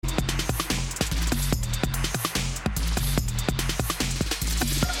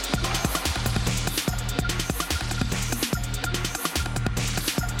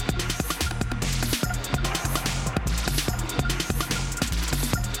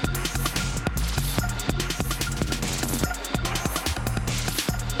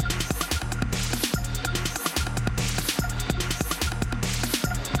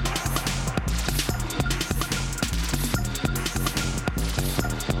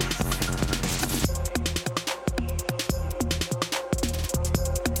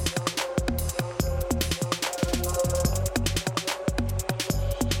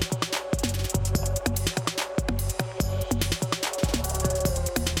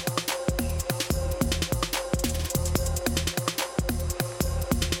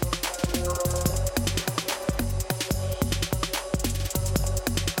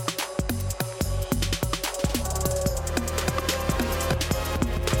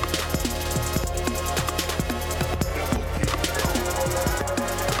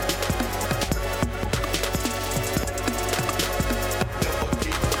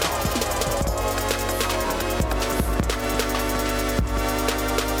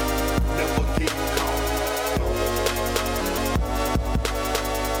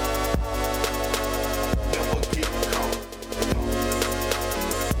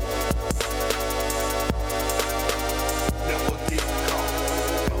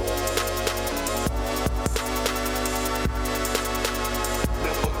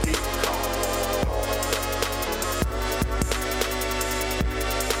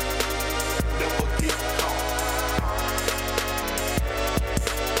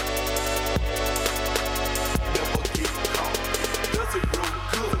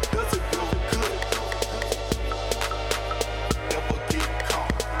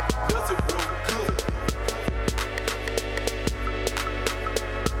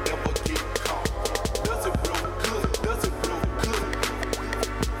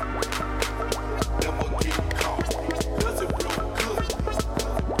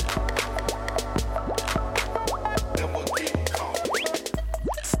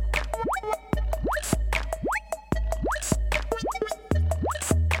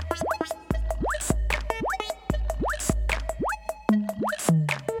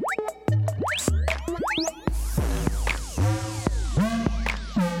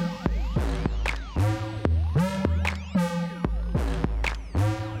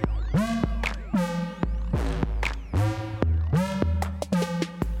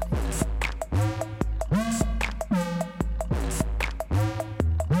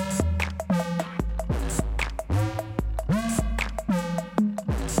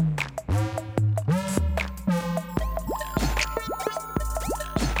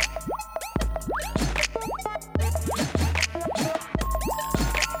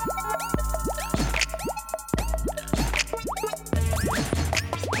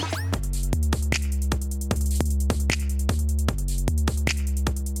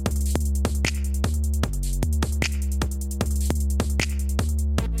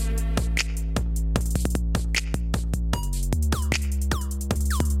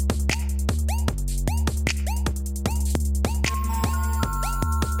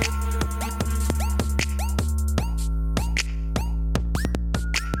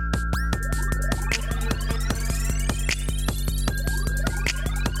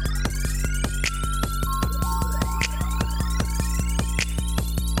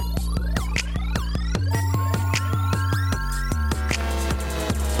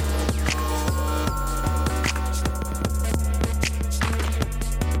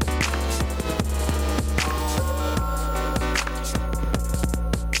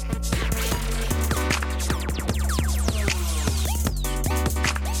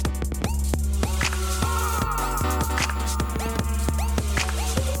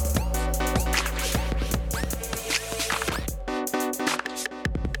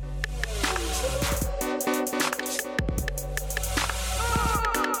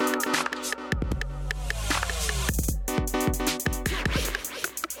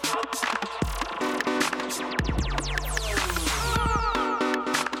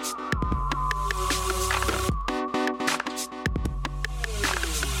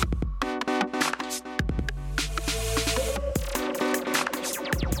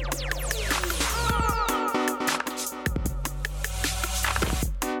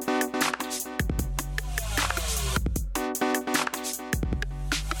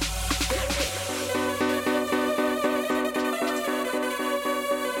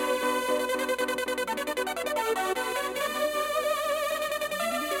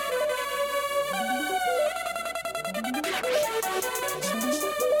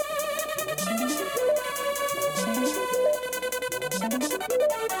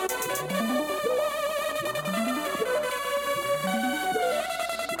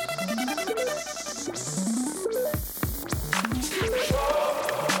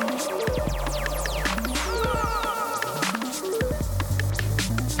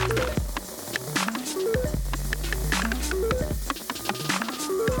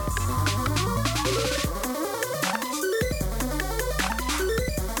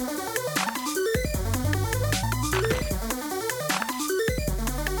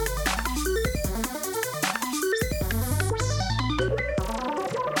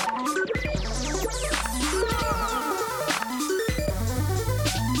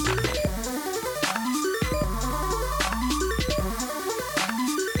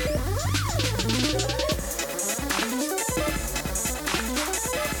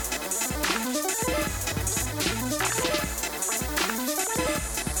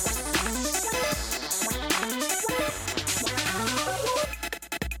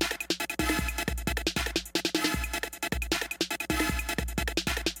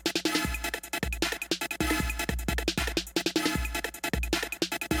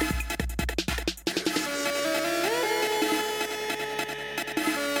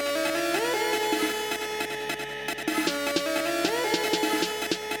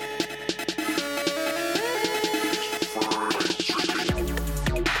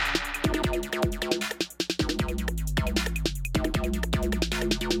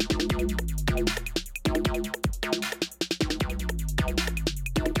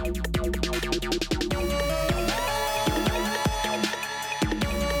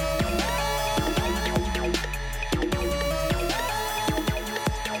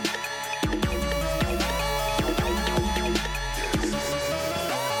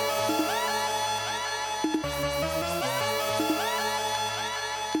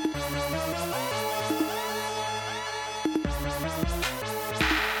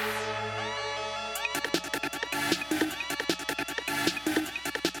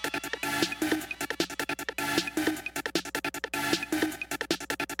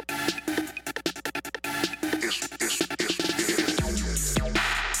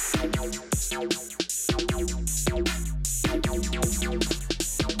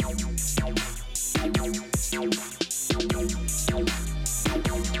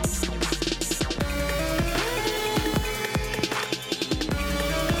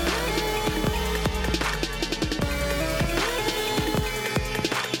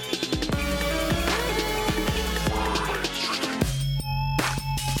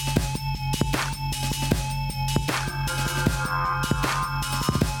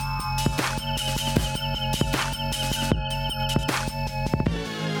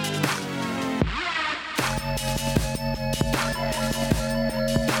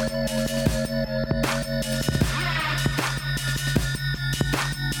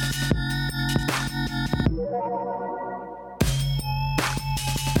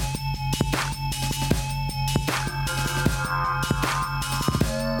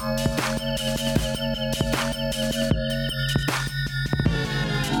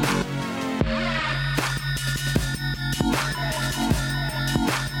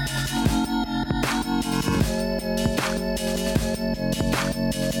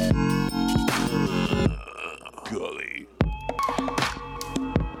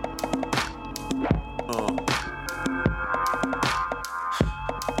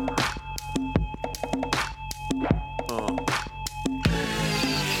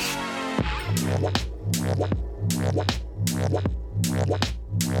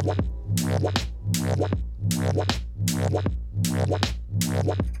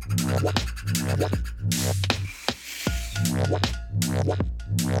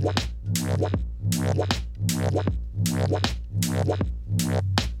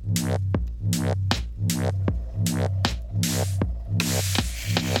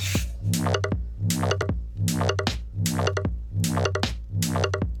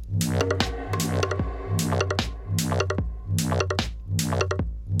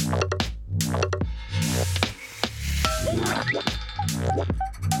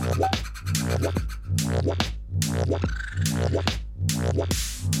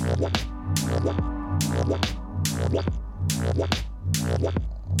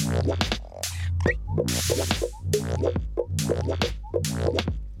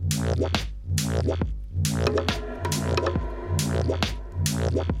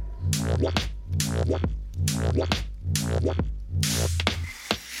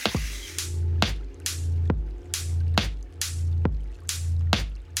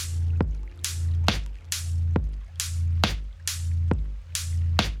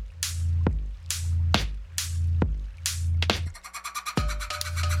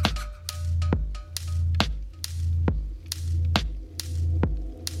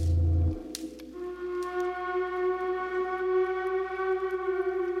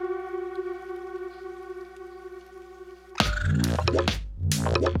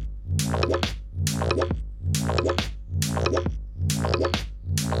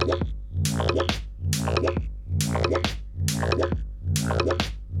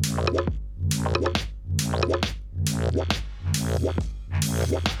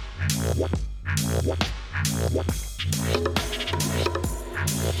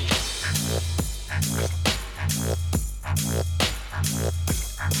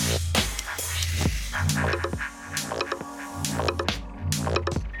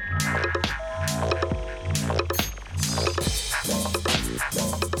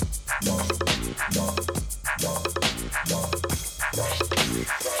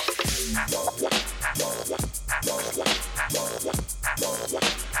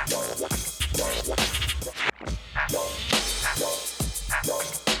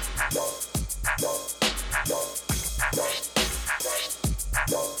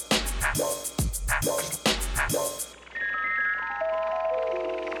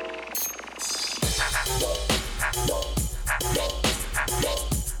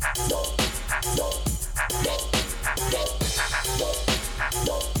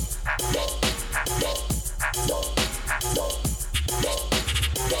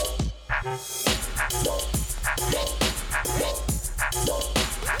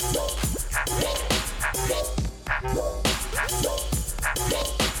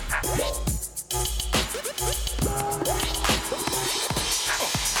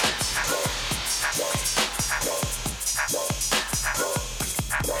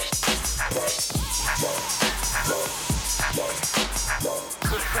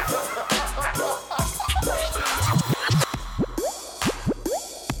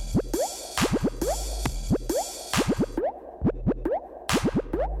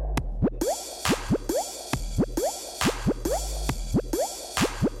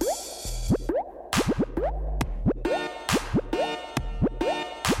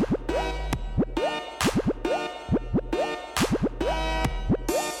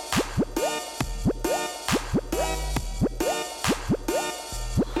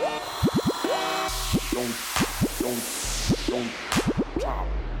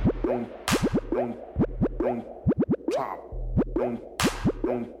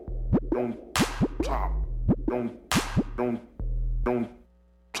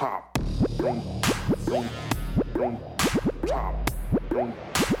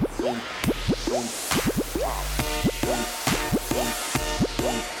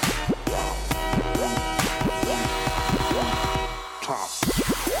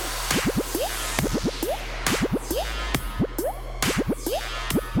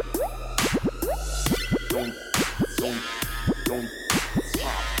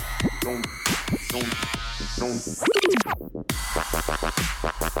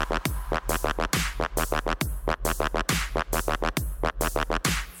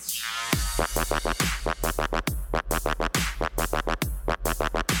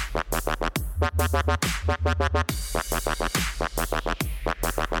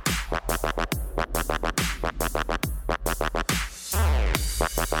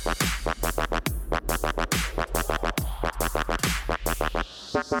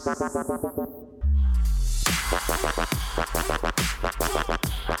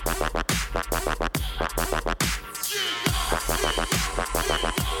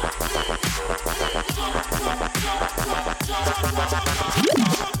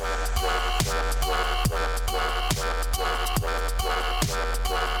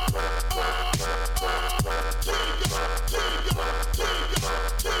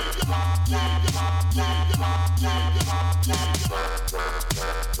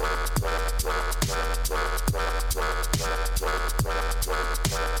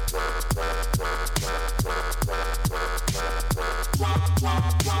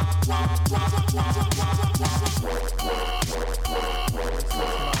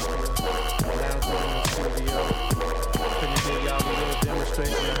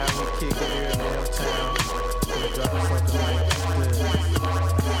kick it here in downtown. Gonna drop something like this.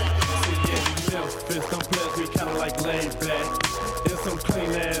 See, yeah, Memphis, them players we kinda like laid back. In some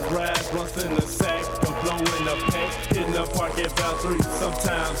clean ass rides, runs in the sack, but blowing the pack. Hitting the park at about 3,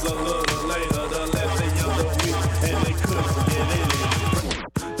 sometimes a little later. The last day of the week, and they couldn't get in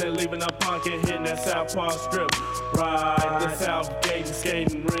it. They leaving the pocket, hitting that South Park strip. Ride the South Gate and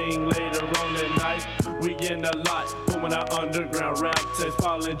skating ring later on that night. We in the lot, booming our underground rap taste.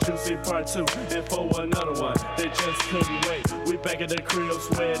 Falling Juicy Part 2, and for another one, they just couldn't wait. We back at the crib,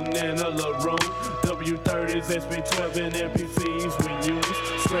 sweating in a little room. W30s, SB12, and MPCs we use.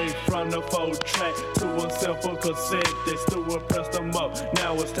 Straight from the 4-track to a simple cassette. They still would press them up.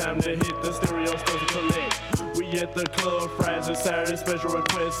 Now it's time to hit the stereo stores to collect. We at the club, fries and Saturday, special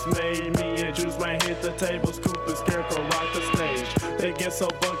requests made. Me and Juice Man hit the table, Scoop and Scarecrow rock the stage. They get so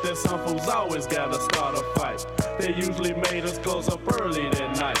bucked that some fools always gotta start a fight. They usually made us close up early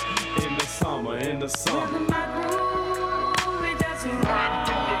that night. In the summer, in the summer. In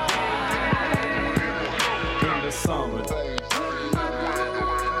the summer.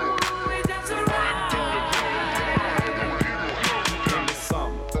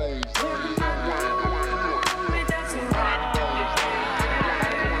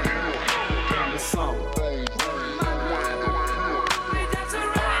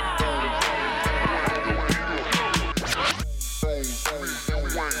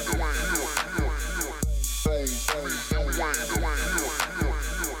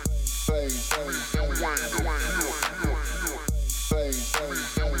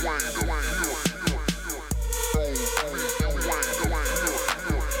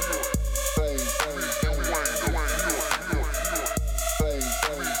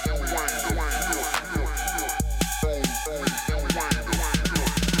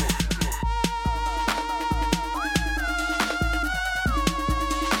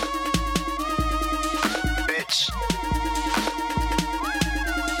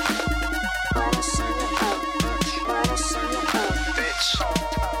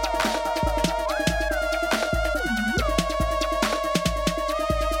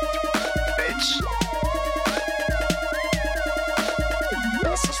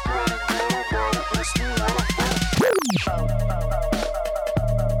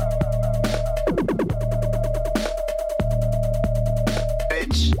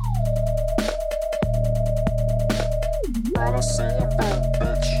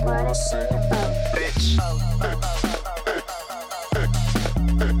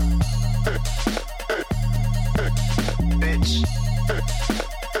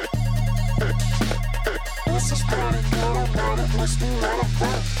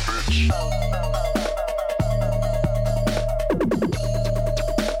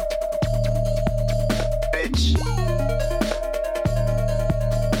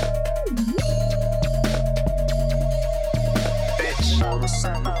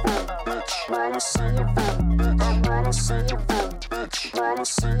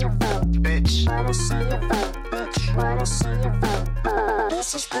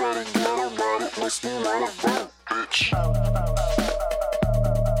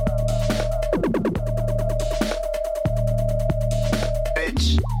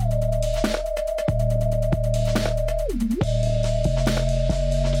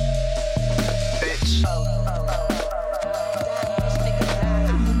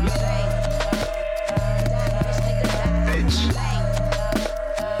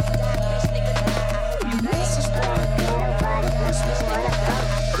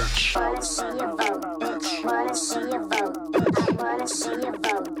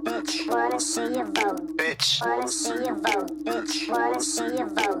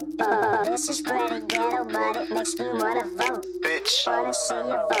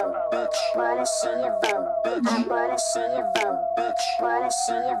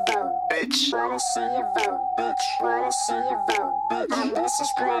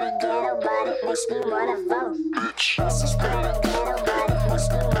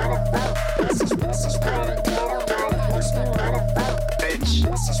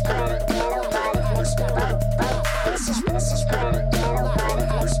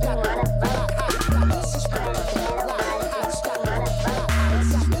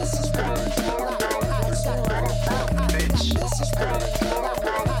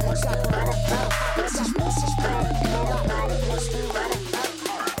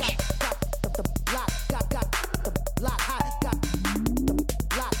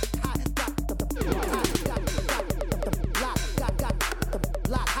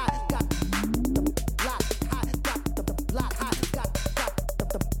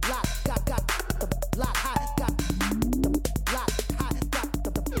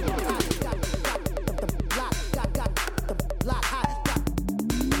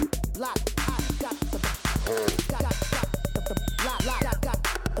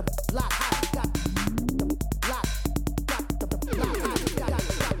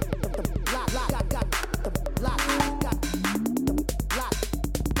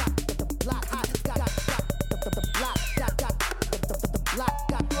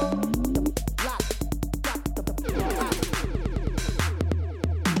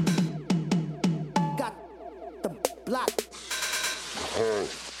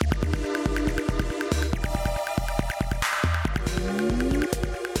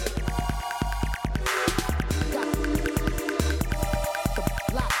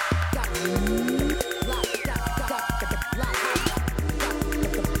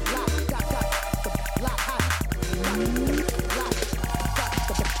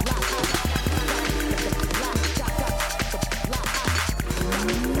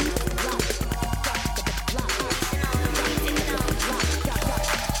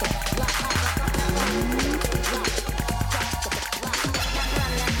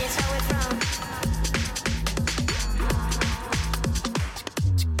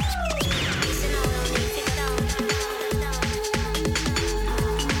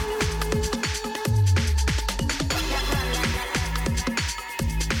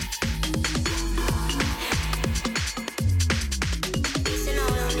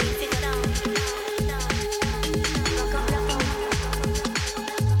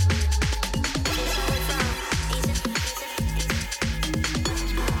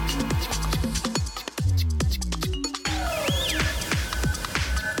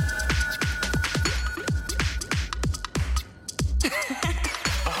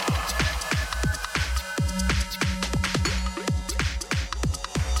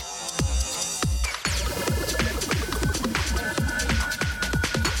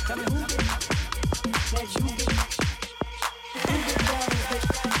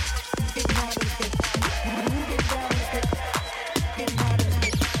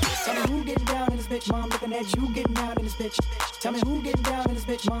 bitch? Tell me who getting down in this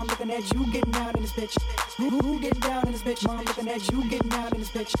bitch? Mom looking at you getting down in this bitch. Who getting down in this bitch? Mom looking at you getting down in this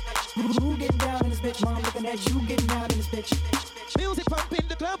bitch. Who getting down in this bitch? Mom looking at you getting down in this bitch. Music pumping,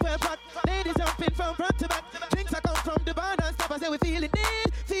 the club well packed. Ladies jumping from front to back. Drinks are come from the bar and stop. I say we feeling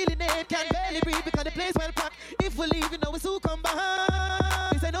it, can barely breathe because the place well packed. If we leave, you know we soon come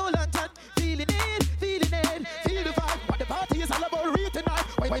back. We say no long chat. Feeling it, feel the vibe. What the party is all about, real tonight.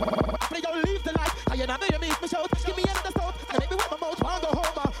 Wait, after you leave the light, I know you make me shout. Give me another stop, and make me wet my mouth. Wanna go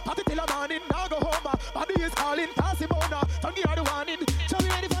home, party till the morning. Now go home, body is calling, pass him on. Don't give her the warning. So we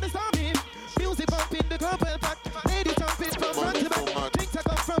ready for the storming. Music pumping, the club well packed. Ladies jumping from front to back. Drinks are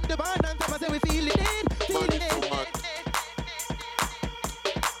come from the bar and top. I say we feeling it. Money for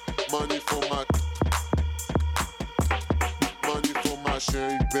my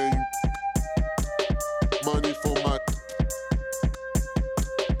champagne. Money for my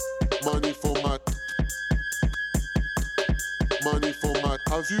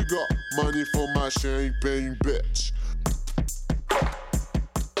have you got money for my champagne, bitch?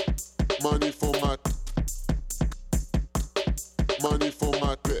 Money for my bitch. Money for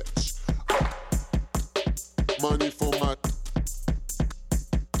my champagne. Money for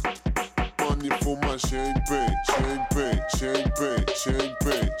my champagne.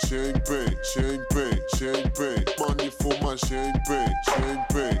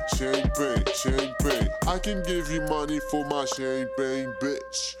 I can give you money for my champagne,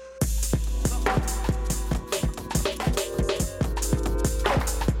 bitch.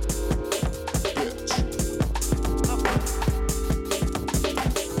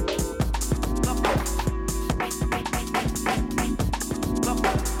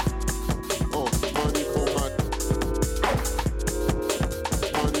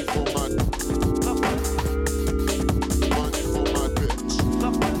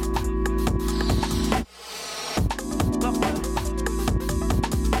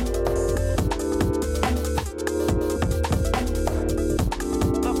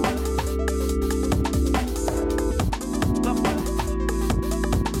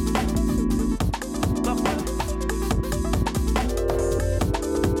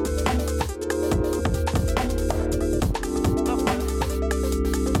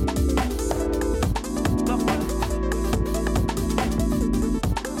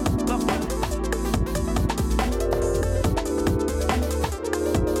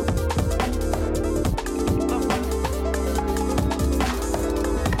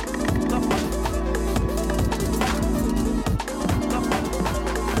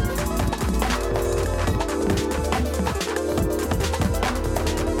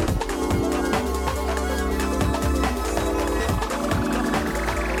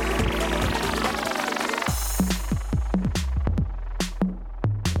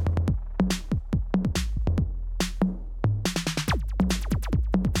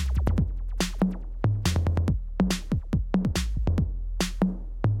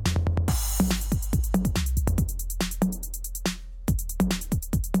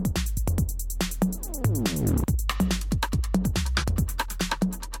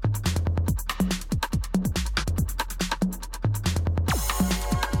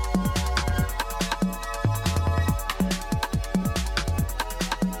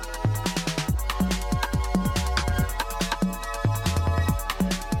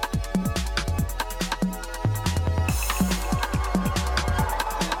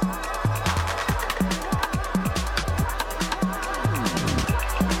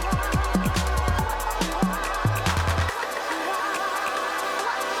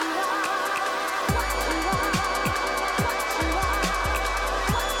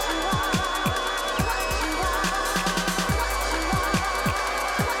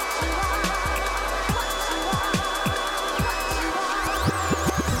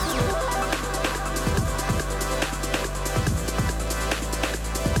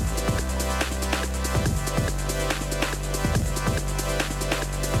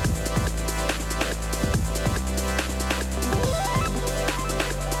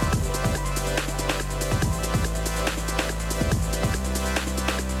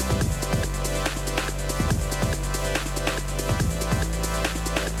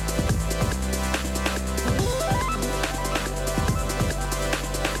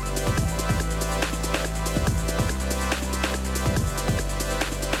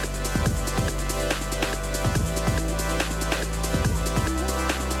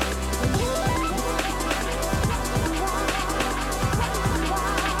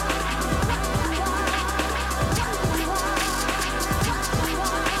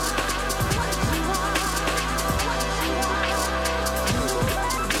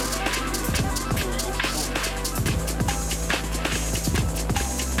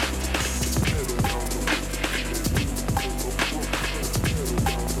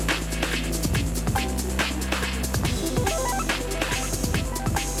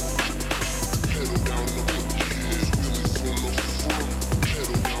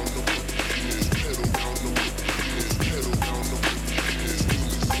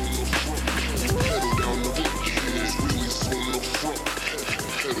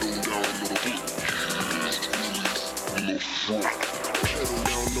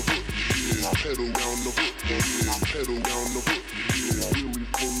 pedal down the hook, yeah, pedal down the hook, yeah, really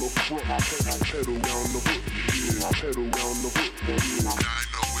full of front, pedal down the hook, yeah, pedal down the hook, yeah. I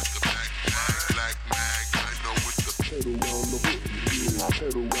know it's the black mag, I know it's the pedal down the hook, yeah,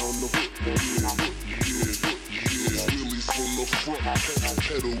 pedal down the hook, yeah, really full of front,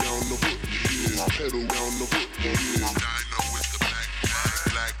 pedal down the hook, yeah, pedal down the hook, yeah. I know it's the black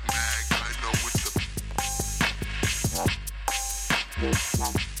mag, I know it's the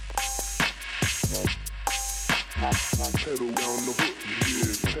pedal down the hook,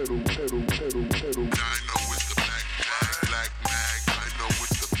 yeah, pedal, pedal, pedal, pedal. I know it's the black mag, I know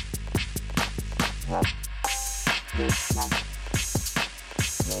it's the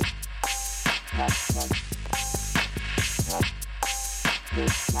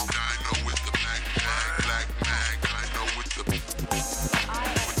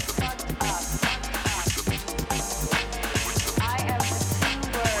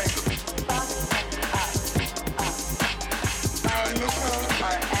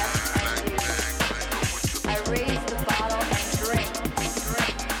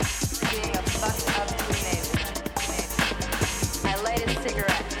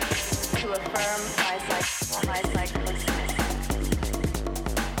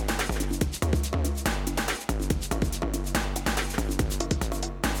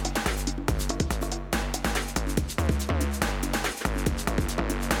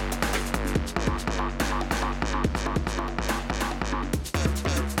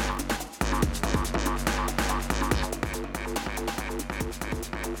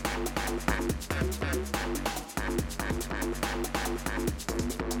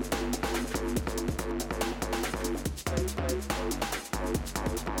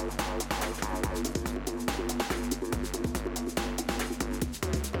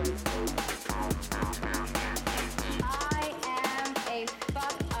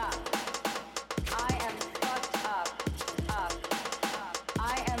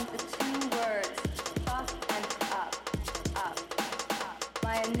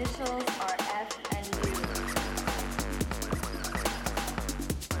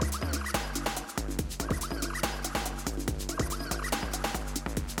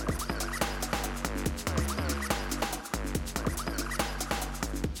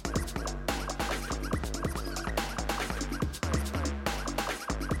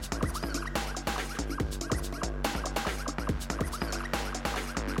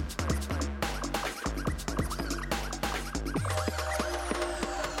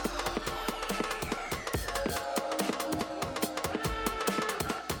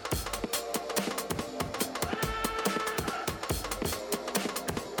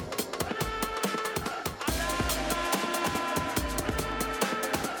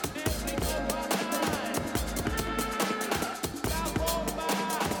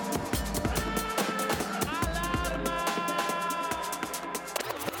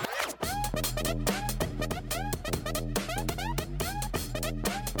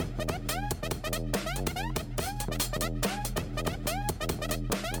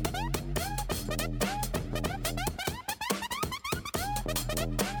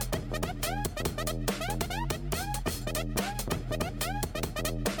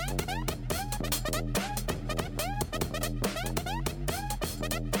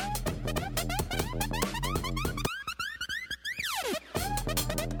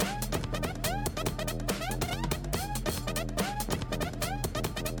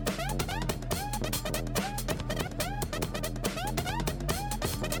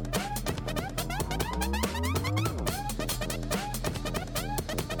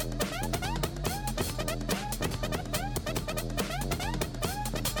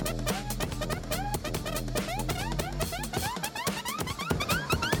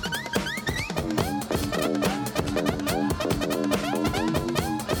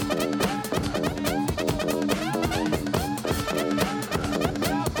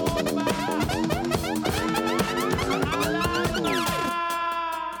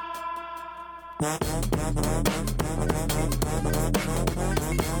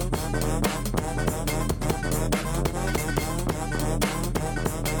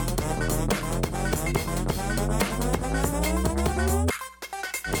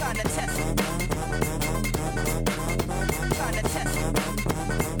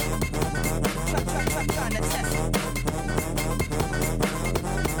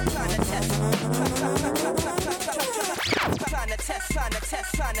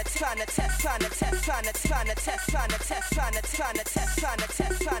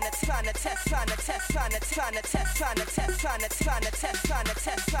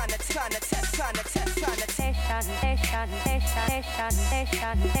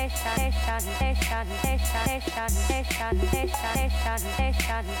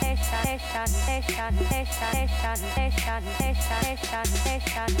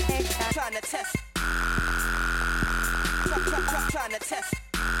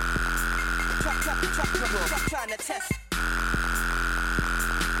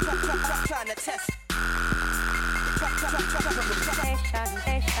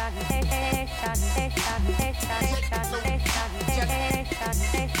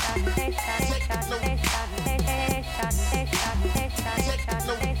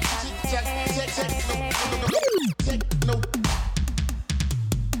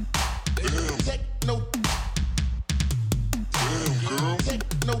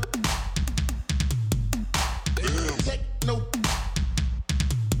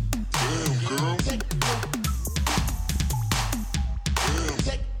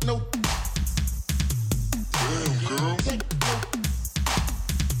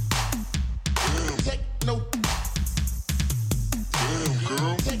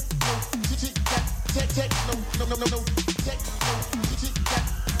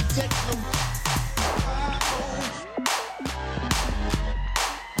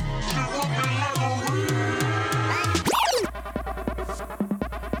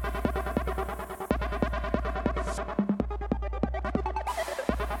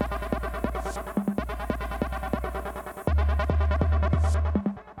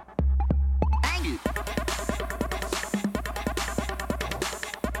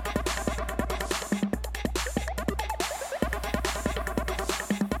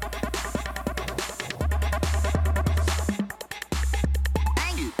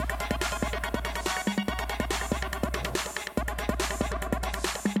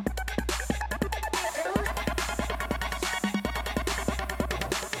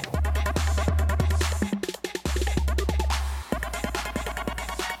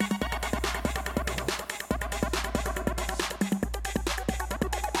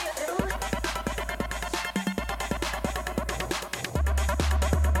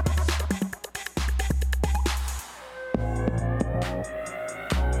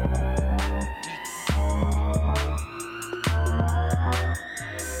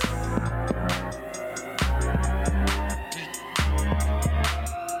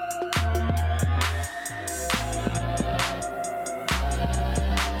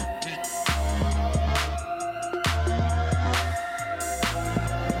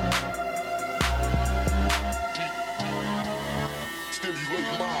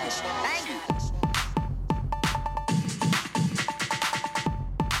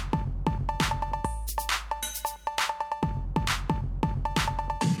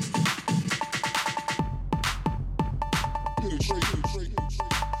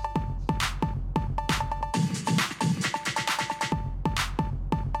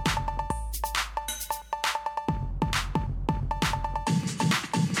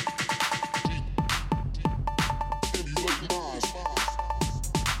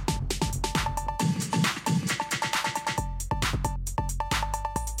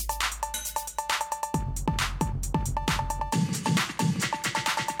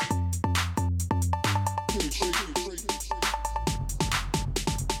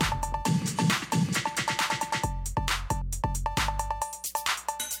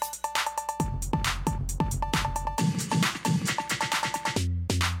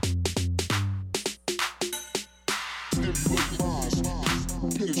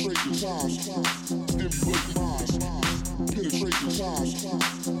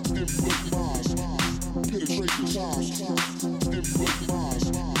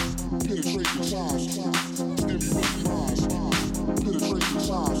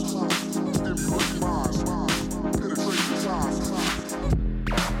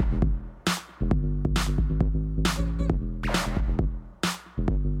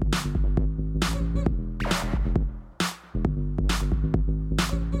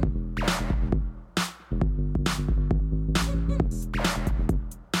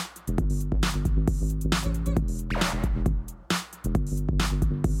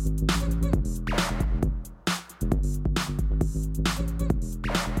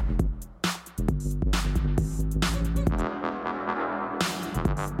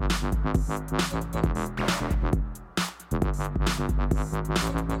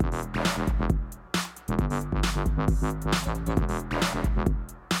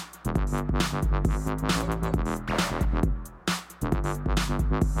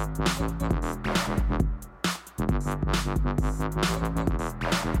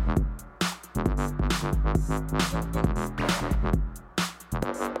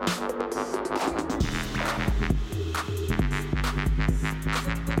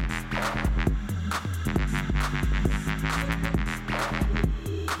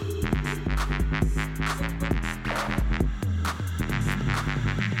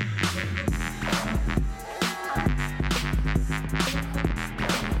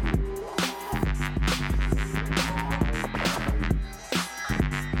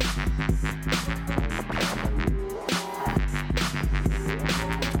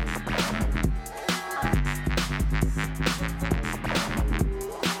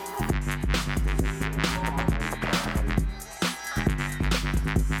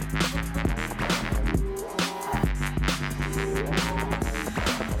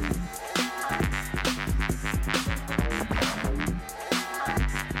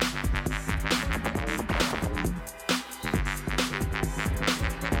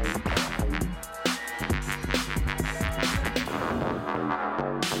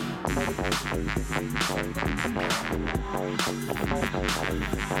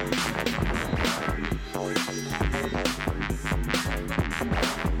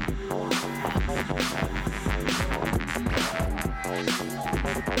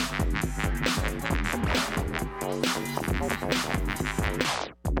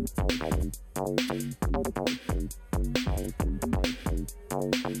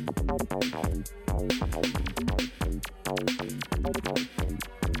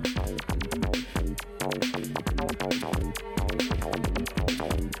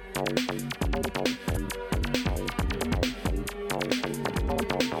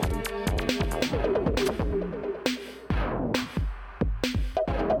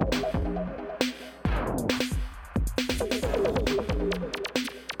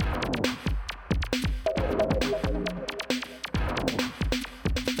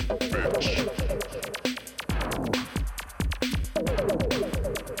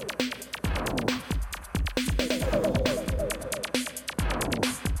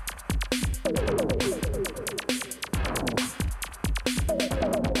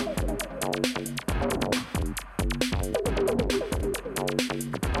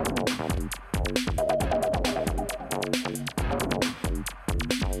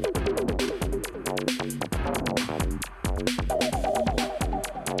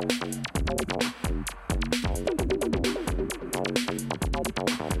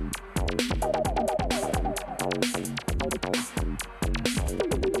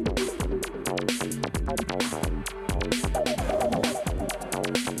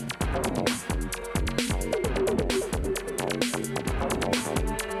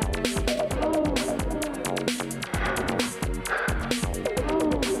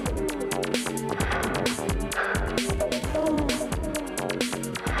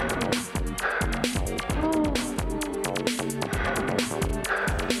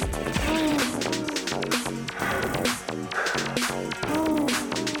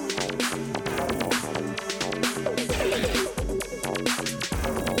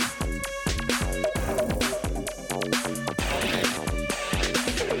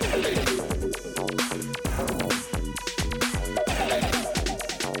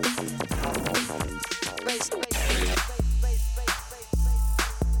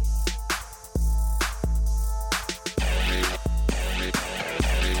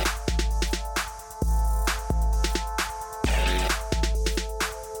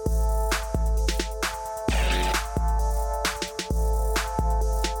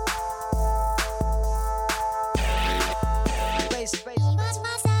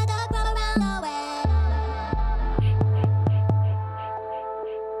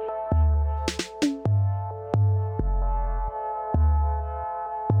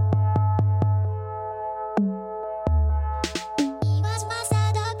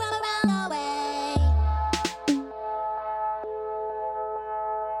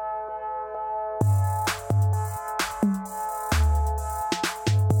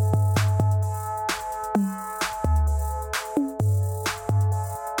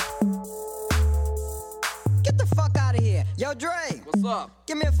Yo, Dre. What's up?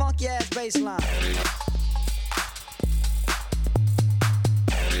 Give me a funky ass bass line.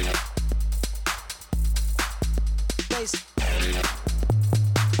 Bass.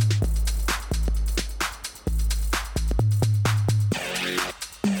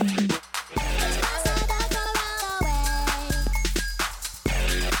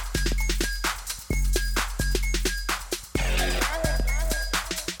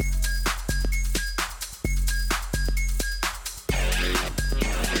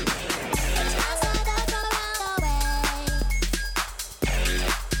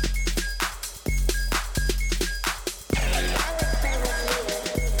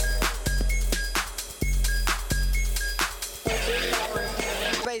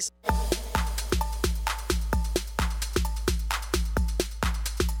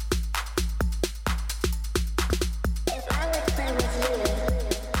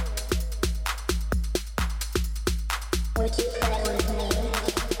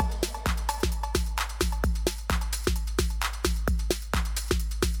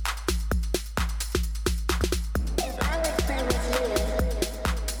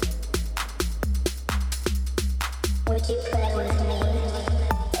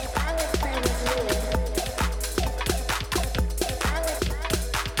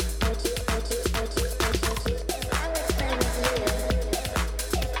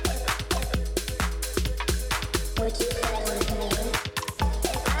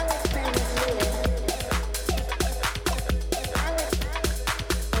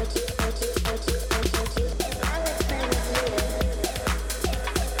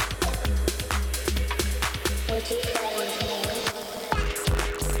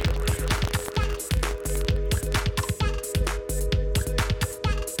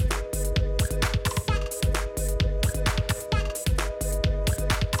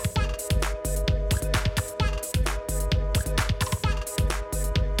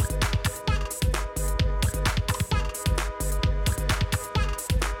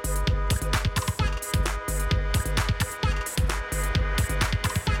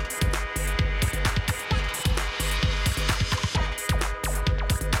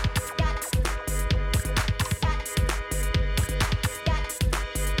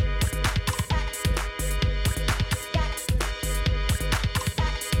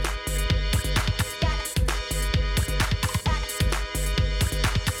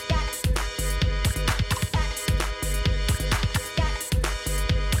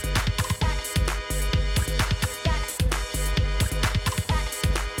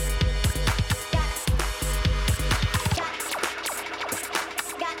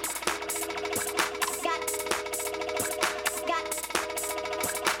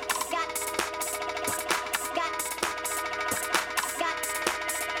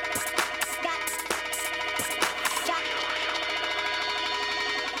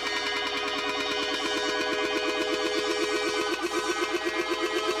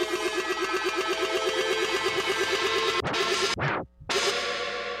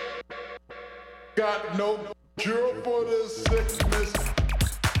 Got no cure for this sickness.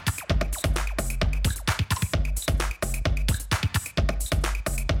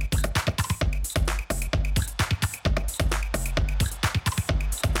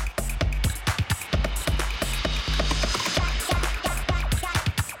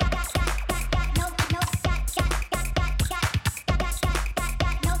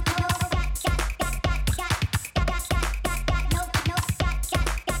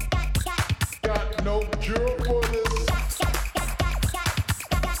 No cure for this.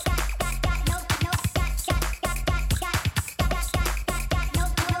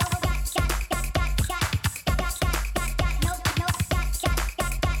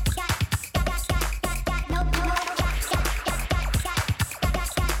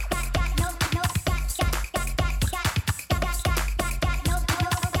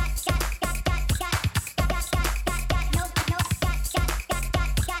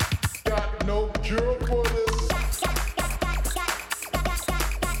 Got no cure for this.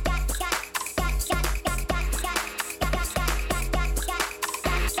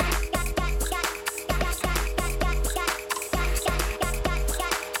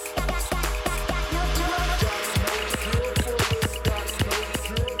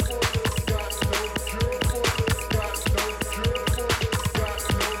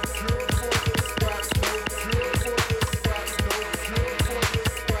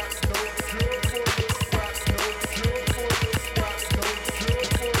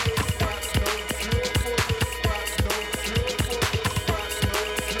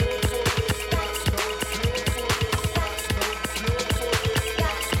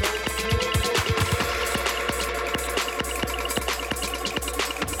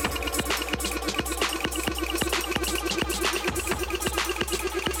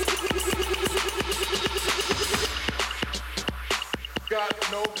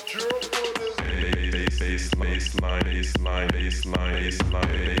 Got no cure for this.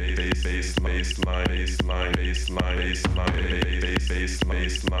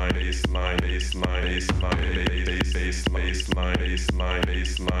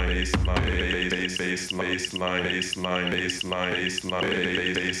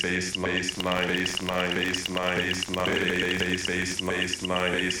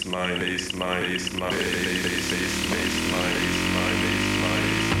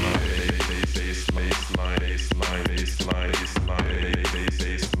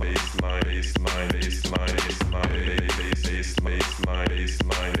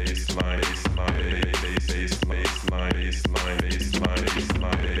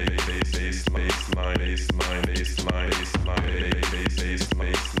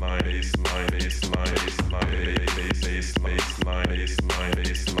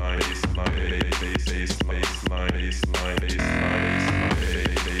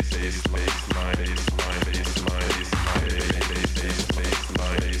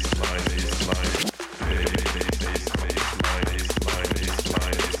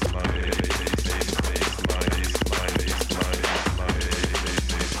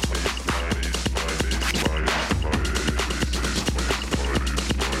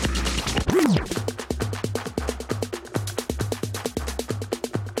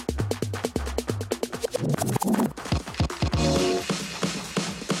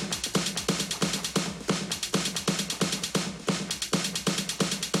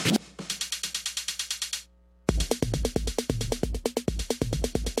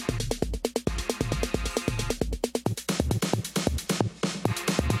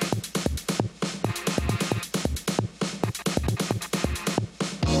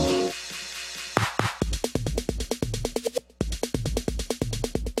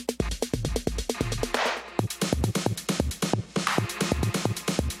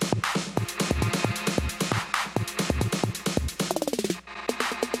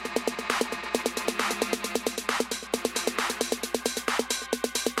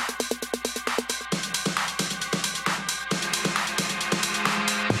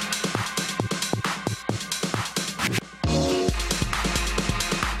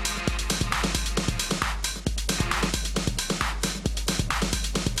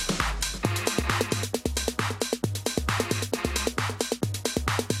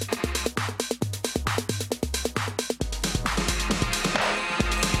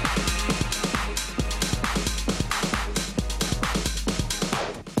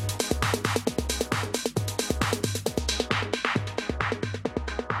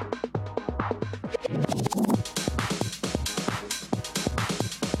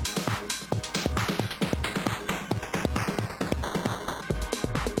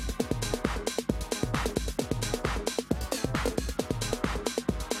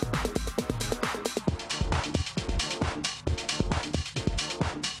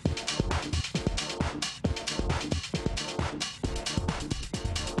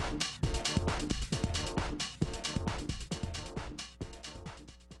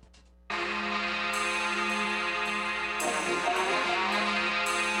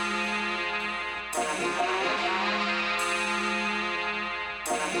 It's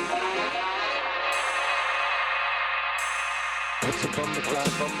a bumper clock,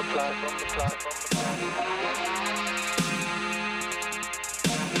 bumper clock, bumper clock, bumper clock.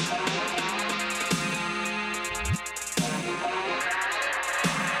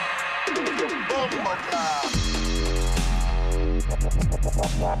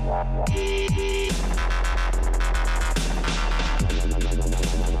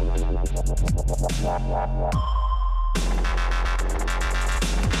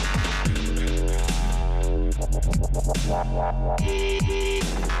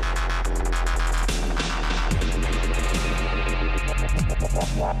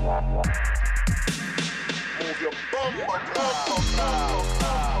 Move your bumper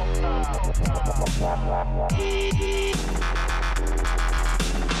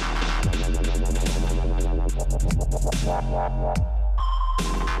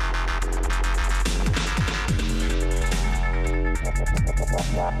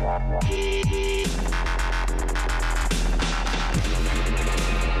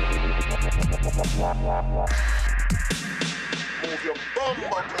Move your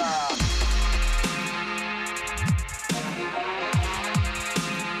bumper clap.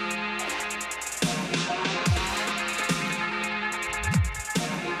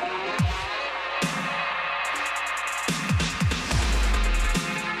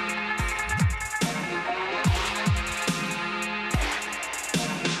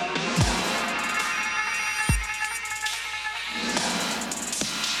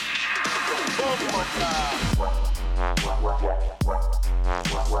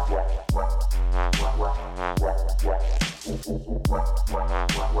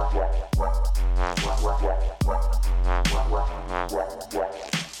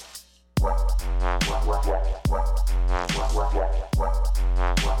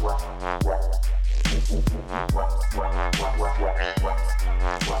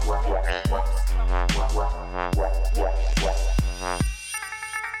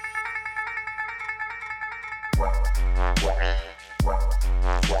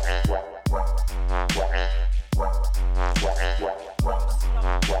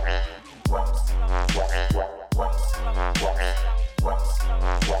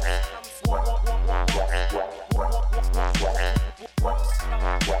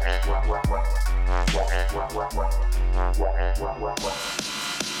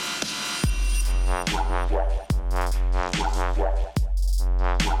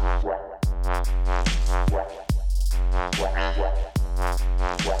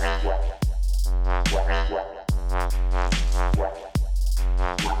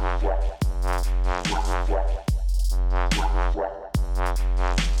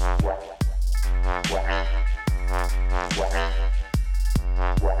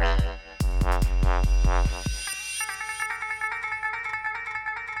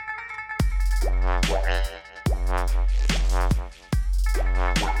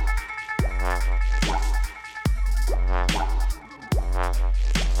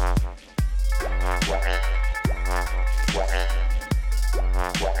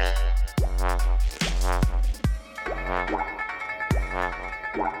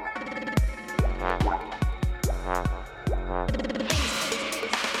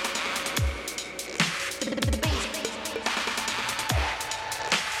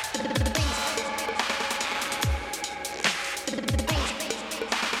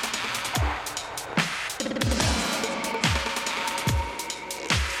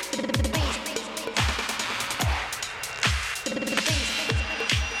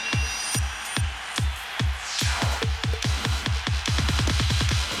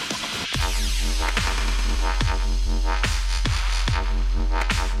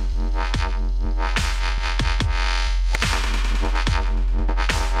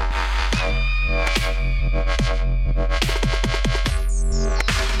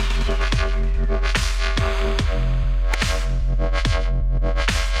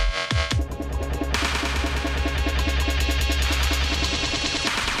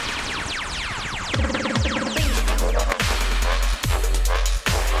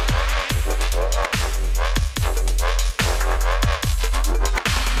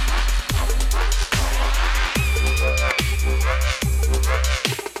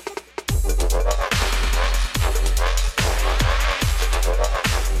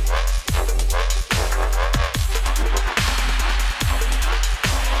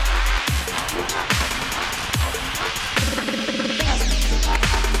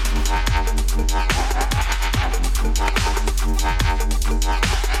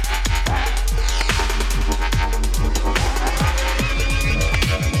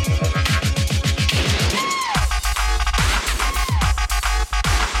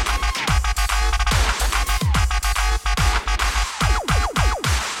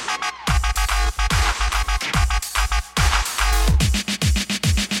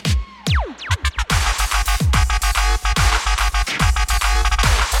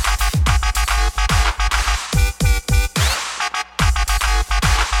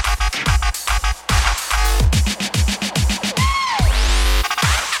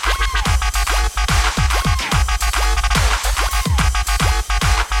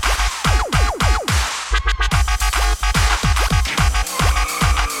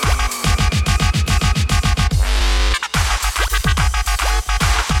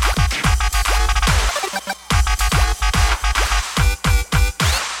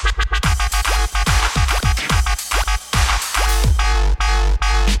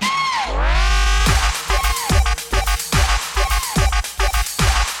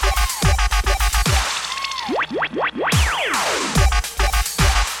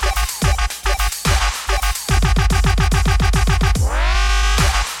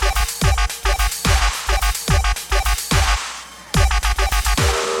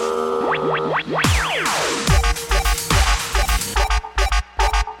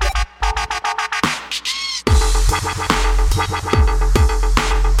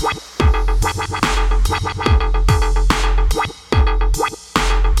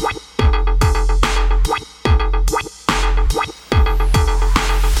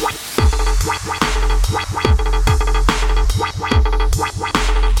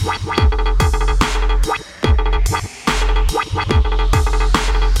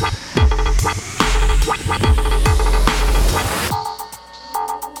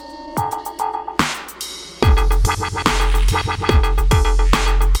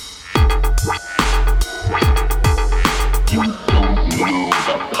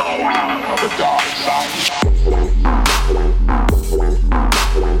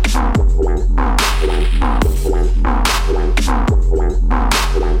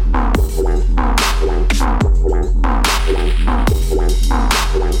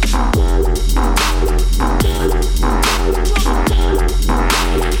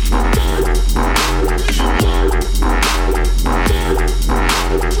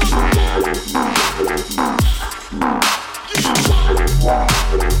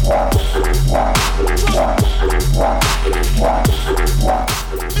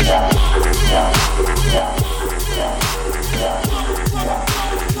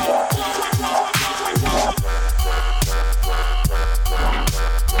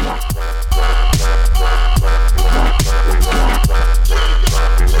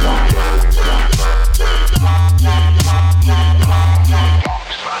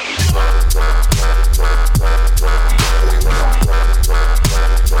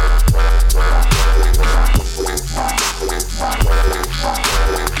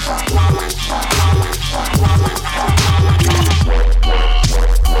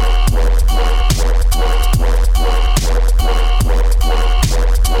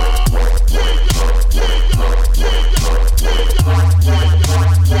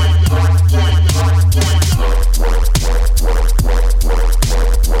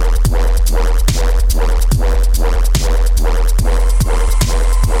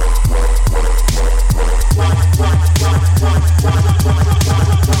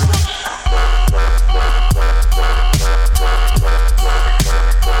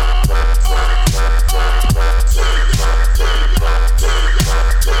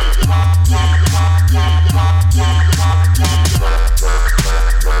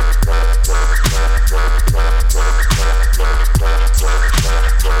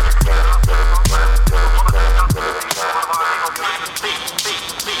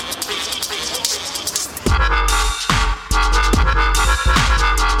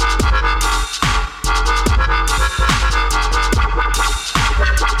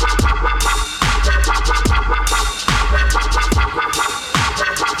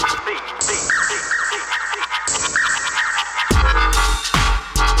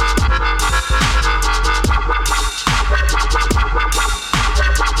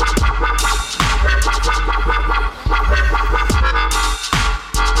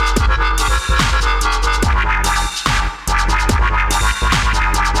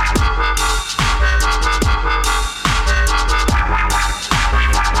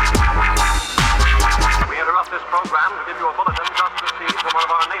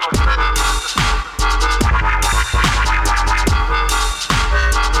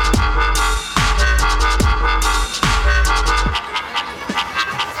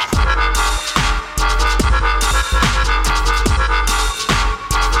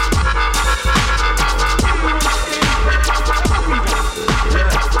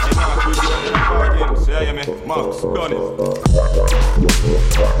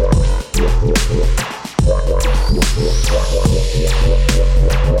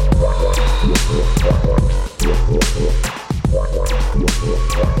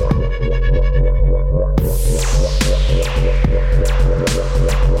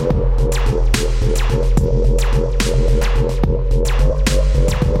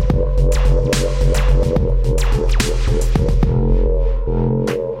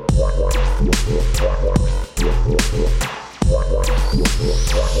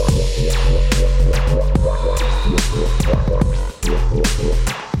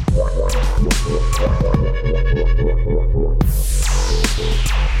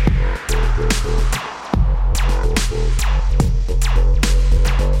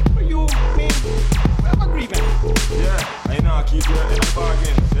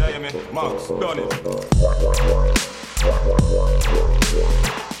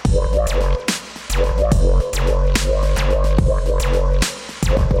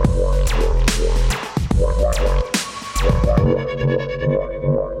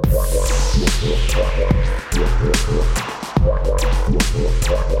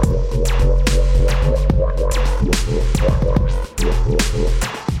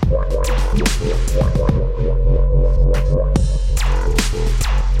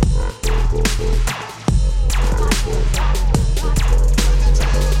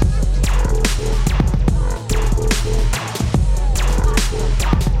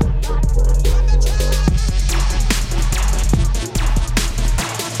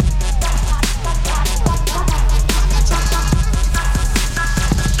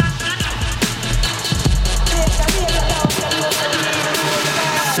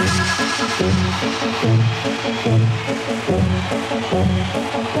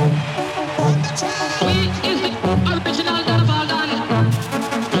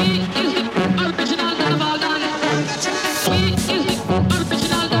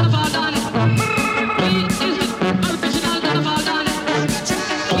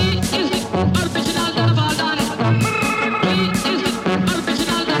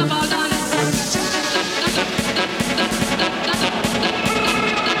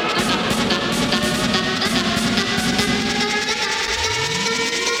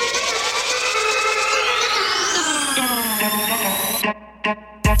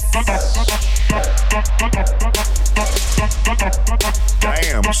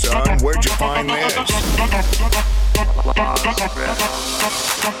 Damn, son, where'd you find this?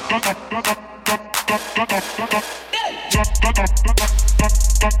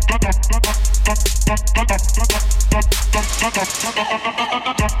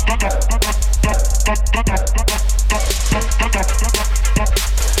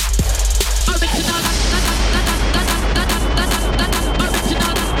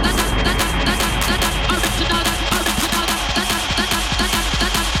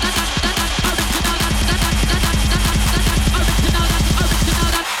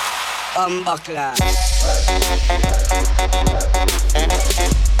 Buckler.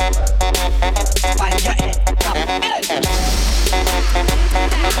 Find your head up.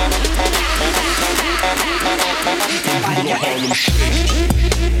 Find your head.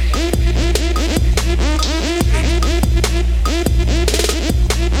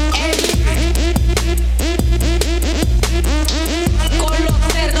 Con los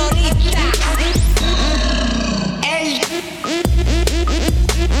terroristas.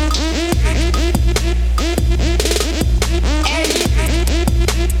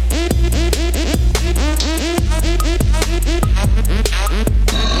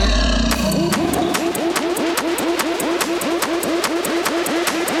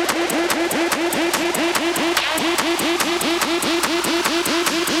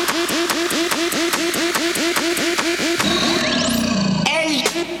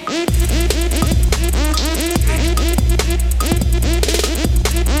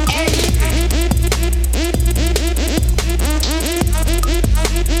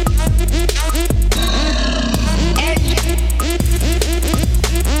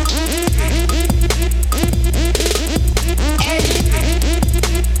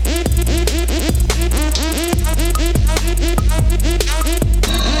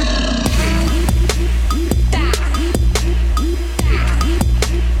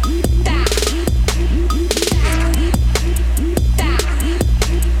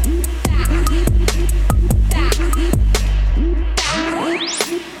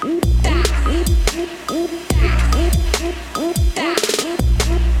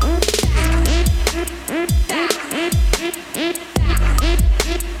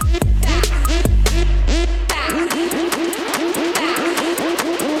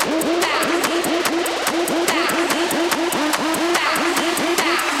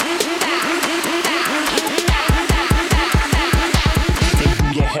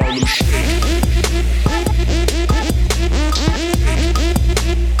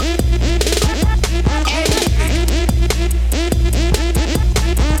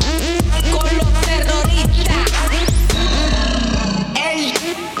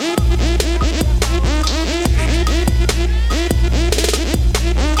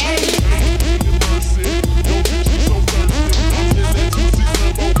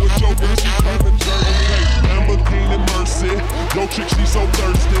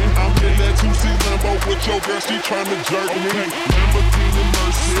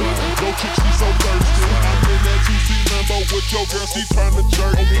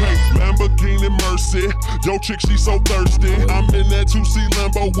 Yo, chick, she so thirsty. I'm in that 2C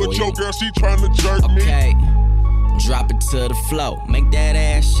Lambo with your girl, she tryna jerk me. Okay, drop it to the floor, make that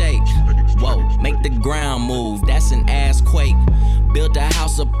ass shake. Whoa, make the ground move, that's an ass quake. Build a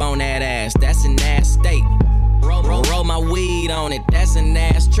house up on that ass, that's an ass state. Roll my weed on it, that's an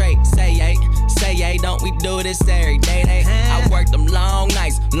ass trait. Say yay, don't we do this every day? I worked them long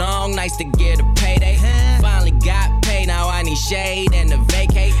nights to get a payday. Finally got paid, now I need shade and a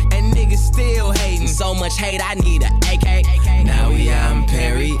vacate. And niggas still hating, so much hate, I need a AK. Now we out in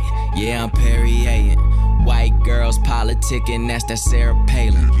Perry, yeah, I'm Perrier. White girls politicking, that's that Sarah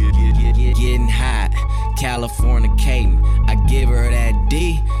Palin. Getting hot, Californicating. I give her that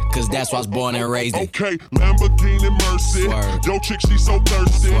D, cause that's why I was born and raised in. Okay, Lamborghini Mercy. Swerve. Yo, chick, she so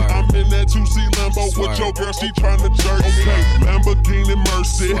thirsty. Swerve. I'm in that 2C Lambo Swerve. with your girl, she tryna jerk. Okay, Lamborghini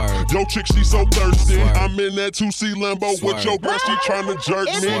Mercy. Swerve. Yo, chick, she so thirsty. Swerve. I'm in that 2C Lambo with Swerve. your girl, she tryna jerk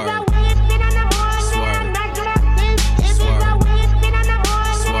me. Swerve.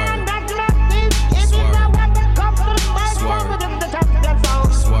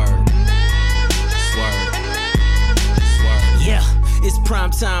 It's prime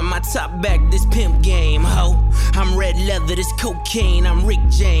time, my top back, this pimp game, ho. I'm red leather, this cocaine, I'm Rick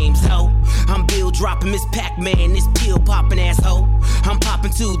James, ho. I'm Bill dropping Miss Pac-Man, this pill popping asshole. I'm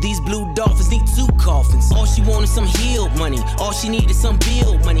popping too, these blue dolphins need 2 coffins. All she want is some healed money, all she need is some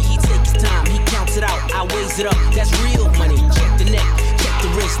bill money. He takes his time, he counts it out, I weighs it up, that's real money. Check the neck, check the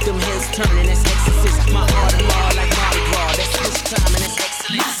wrist, them heads turning, that's exorcist. My heart and law like Mardi Gras, that's this time and that's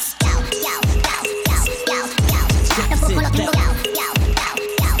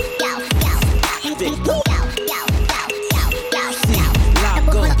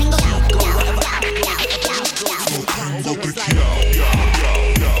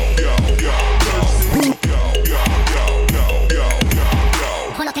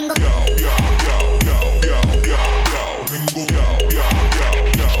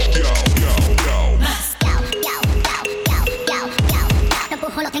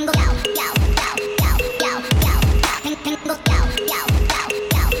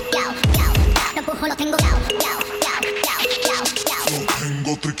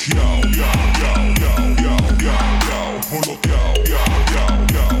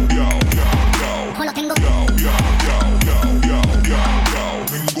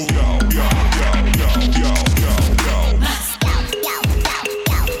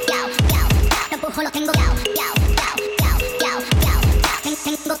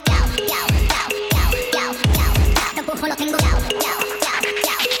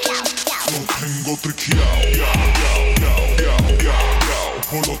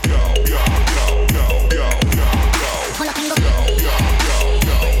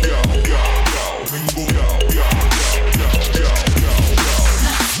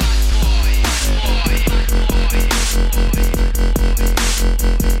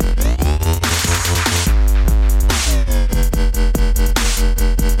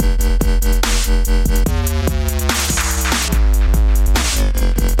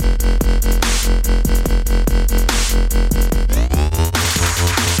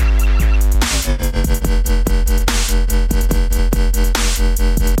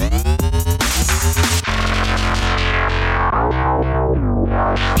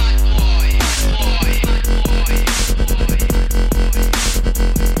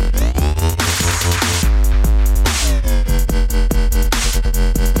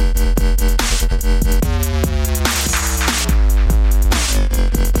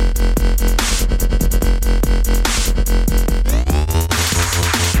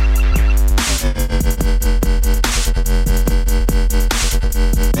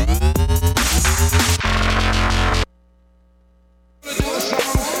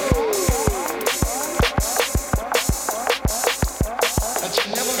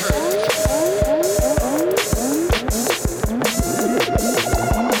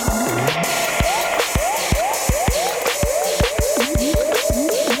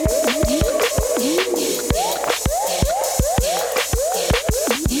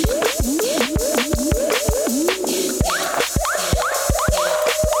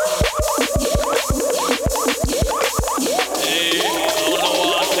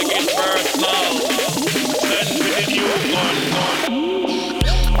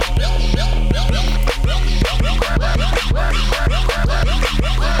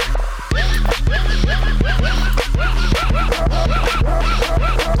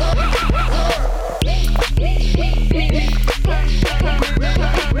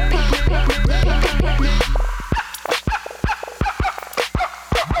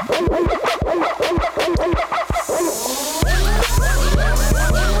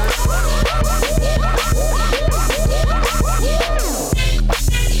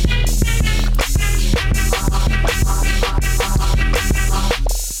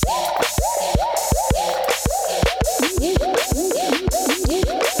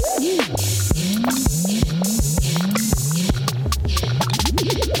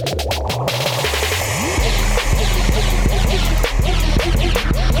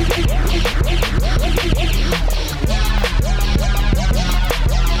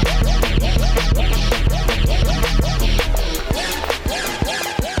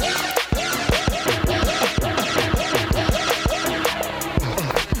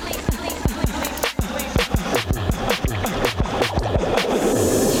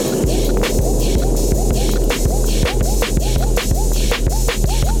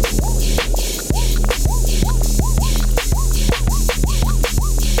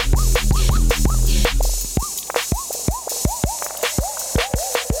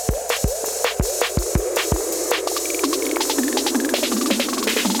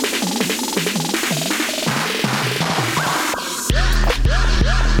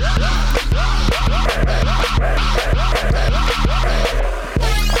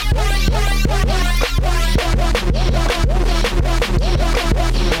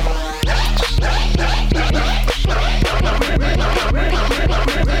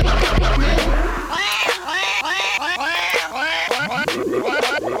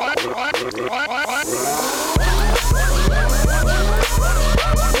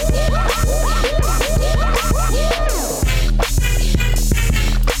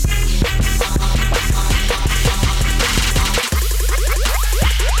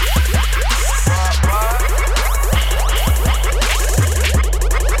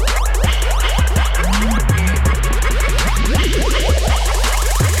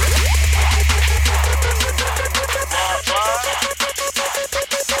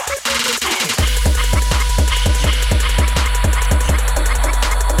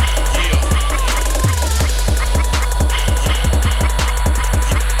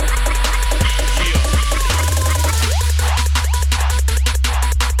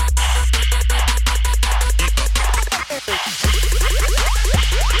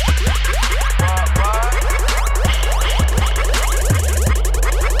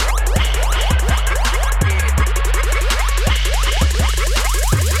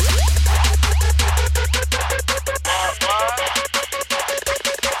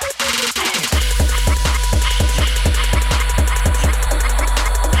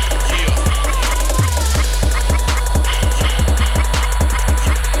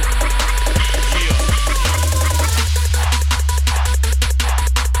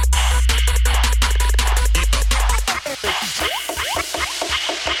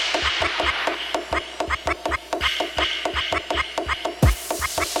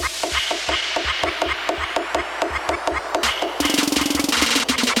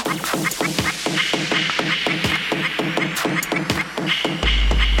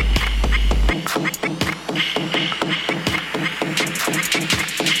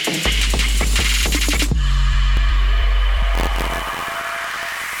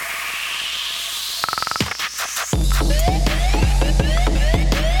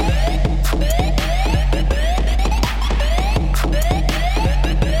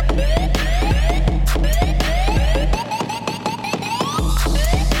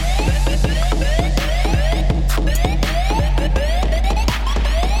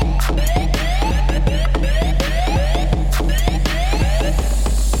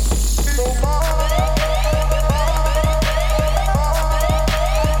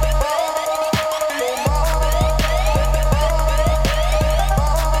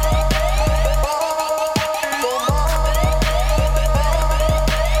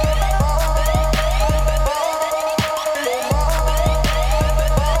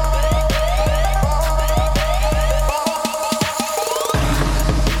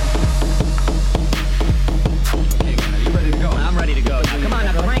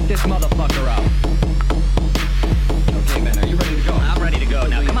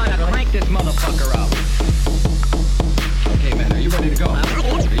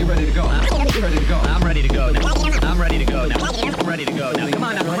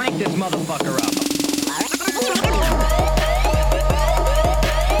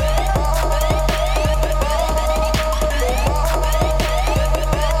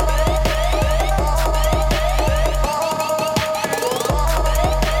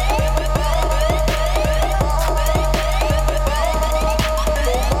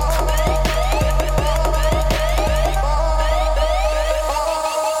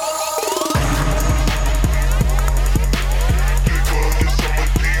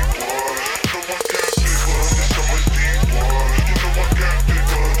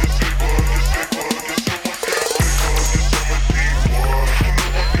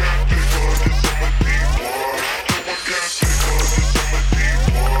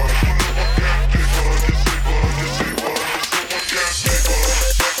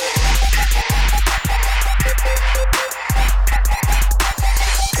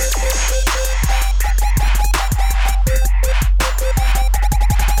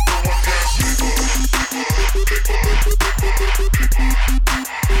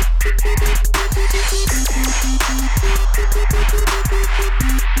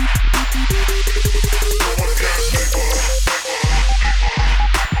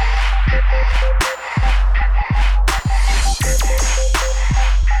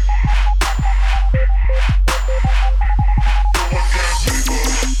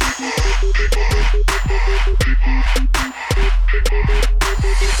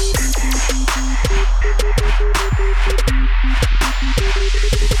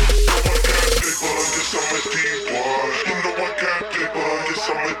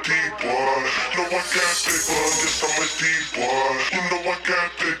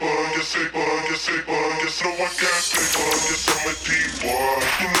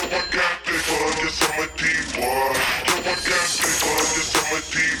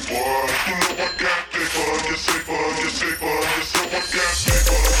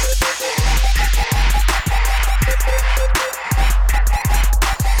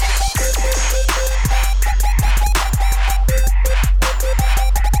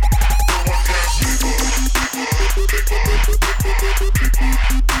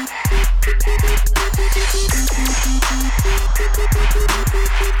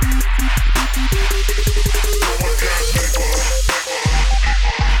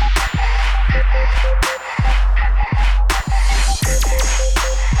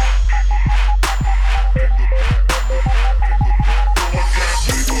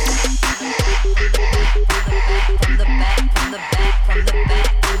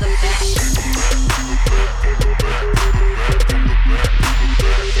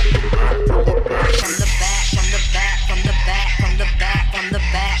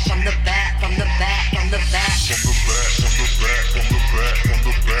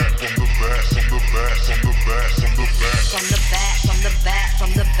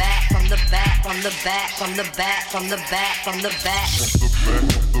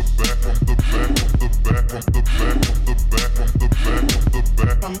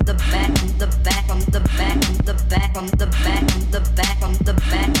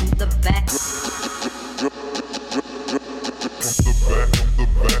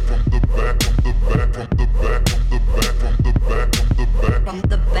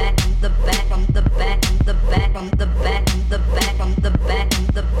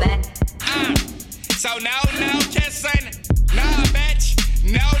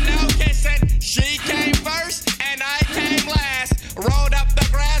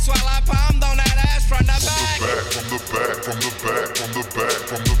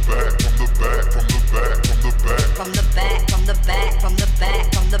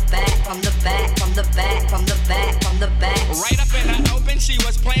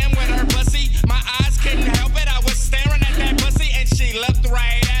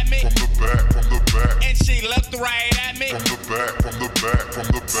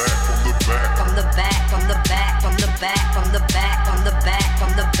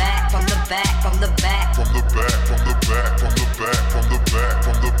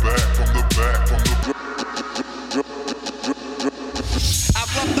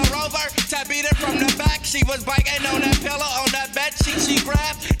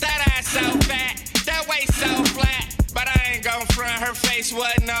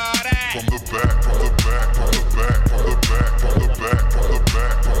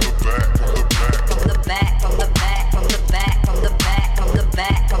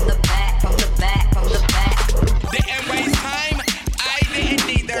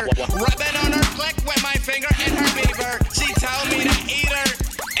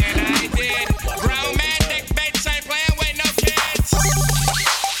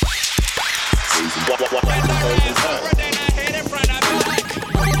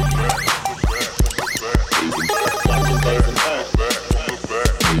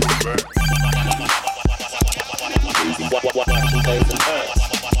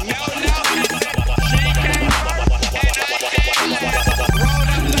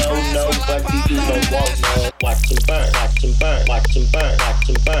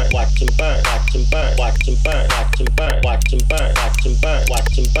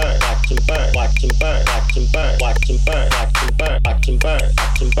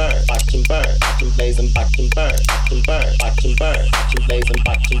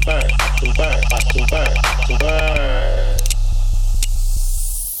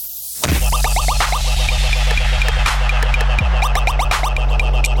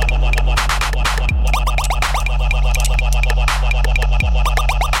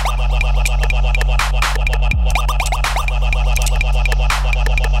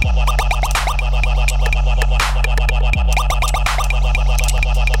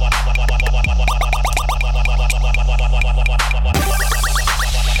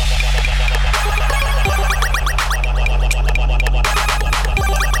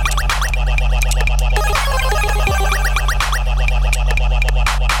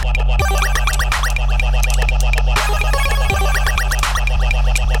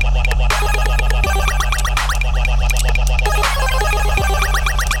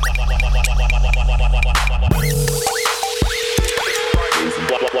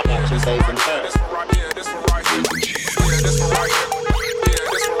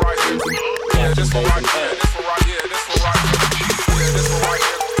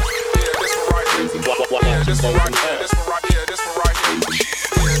This one right here. Yeah, this one right here.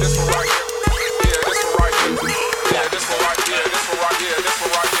 Yeah, this one right here.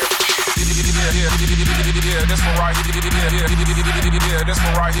 this one right here, yeah, this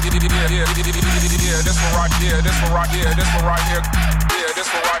one right here, yeah, this one right here, this one right here, this one right here, yeah, this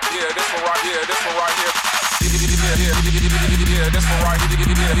one right here, this one right here, this one right here. Yeah, this one right here, yeah, this one right here,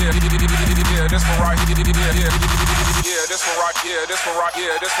 yeah, this one right here, this one right here, this one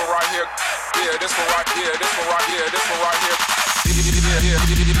right here, yeah, this one right here, this one right here, this one right here. Yeah, this one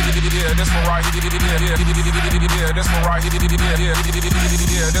right here, yeah, this one right here, yeah,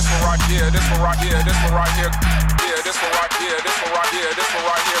 this one right here, this one right here, this one right here, yeah, this one right here, this one right here, this one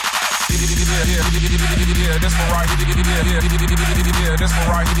right here. Yeah, this one right here, yeah, this one right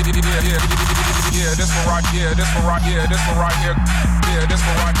here, yeah, this one right here, this one right here, this one right here, yeah, this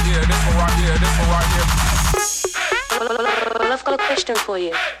one right here, this one right here, this one right here. I've got a question for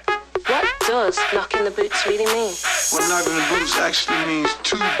you. What does knocking the boots really mean? Well, knocking the boots actually means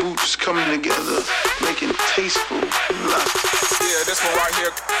two boots coming together, making tasteful love. Yeah, this one right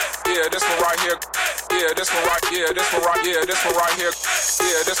here. Yeah, this one right here. Yeah, this one right here. This one right here. This one right here.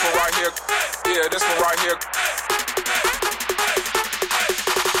 Yeah, this one right here. Yeah, this one right here.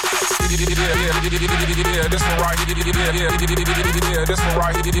 Yeah, this one right here. Yeah, this one right here. Yeah, this one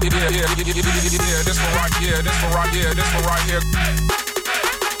right here. This one right here. This one right here. Yeah, this one right here.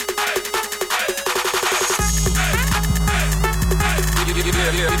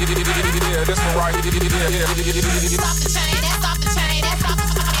 Stop the chain, that's off the chain, that's off the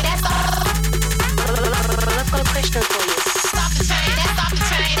chain, that's off. I've got a question for you. Stop the chain, that's off the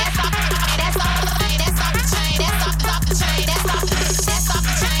chain, that's off the chain, that's off the chain, that's off the chain, that's off the chain, that's off the chain, that's off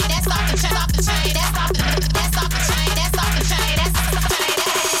the chain, that's off the chain, off the chain, that's off the chain, that's off the chain, that's off the chain, that's off the chain.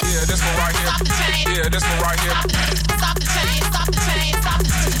 Yeah, this one right here. Yeah, this one right here. Stop the chain, stop the chain, stop the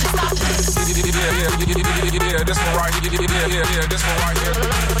chain, stop the chain. Yeah, this one right here. Yeah, this one right here.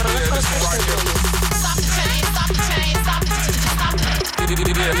 Yeah, this one right here. Stop the chain, stop the chain, stop the chain, stop the chain.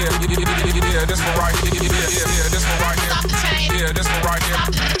 Yeah, this one right here. Yeah, this one right here. Stop the chain. Yeah, this one right here.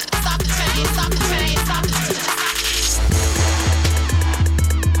 Stop the chain, stop the chain, stop the chain.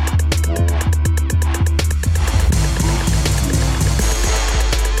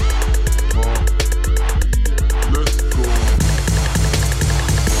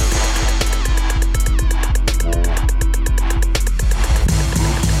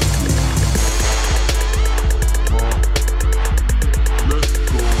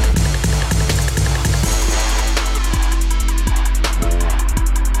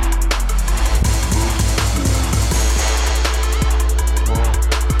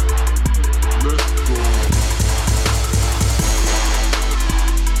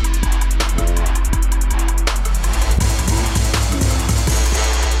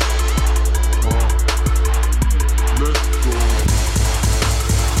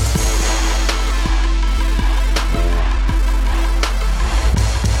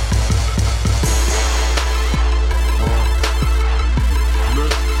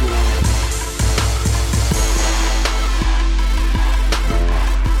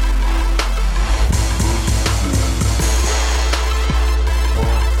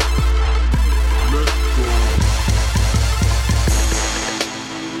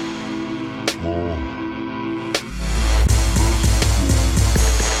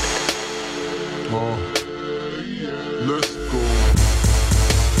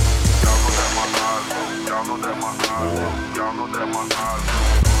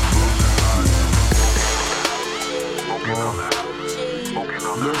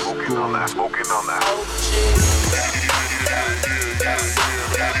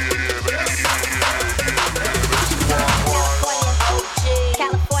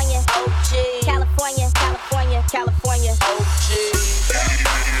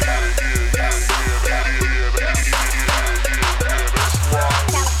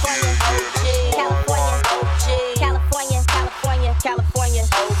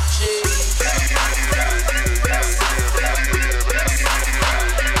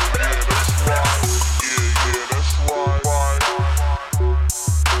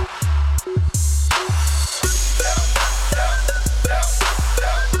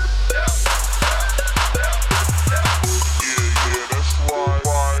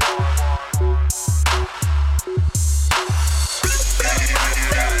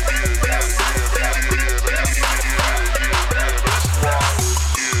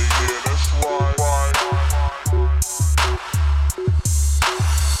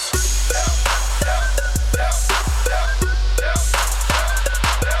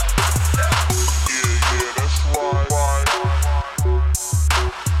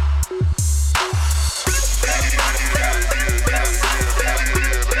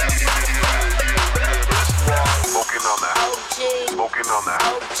 smoking on that.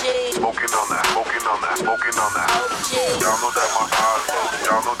 Smoking on that, smoking on that, smoking on that. Y'all know that my eyes low.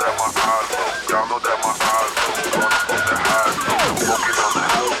 Y'all know that my eyes low. Y'all know that my eyes low. Gonna smoke that high. Smoking on that.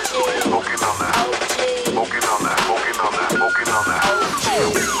 Smoking on that. Smoking on that. Smoking on that. Smoking on that.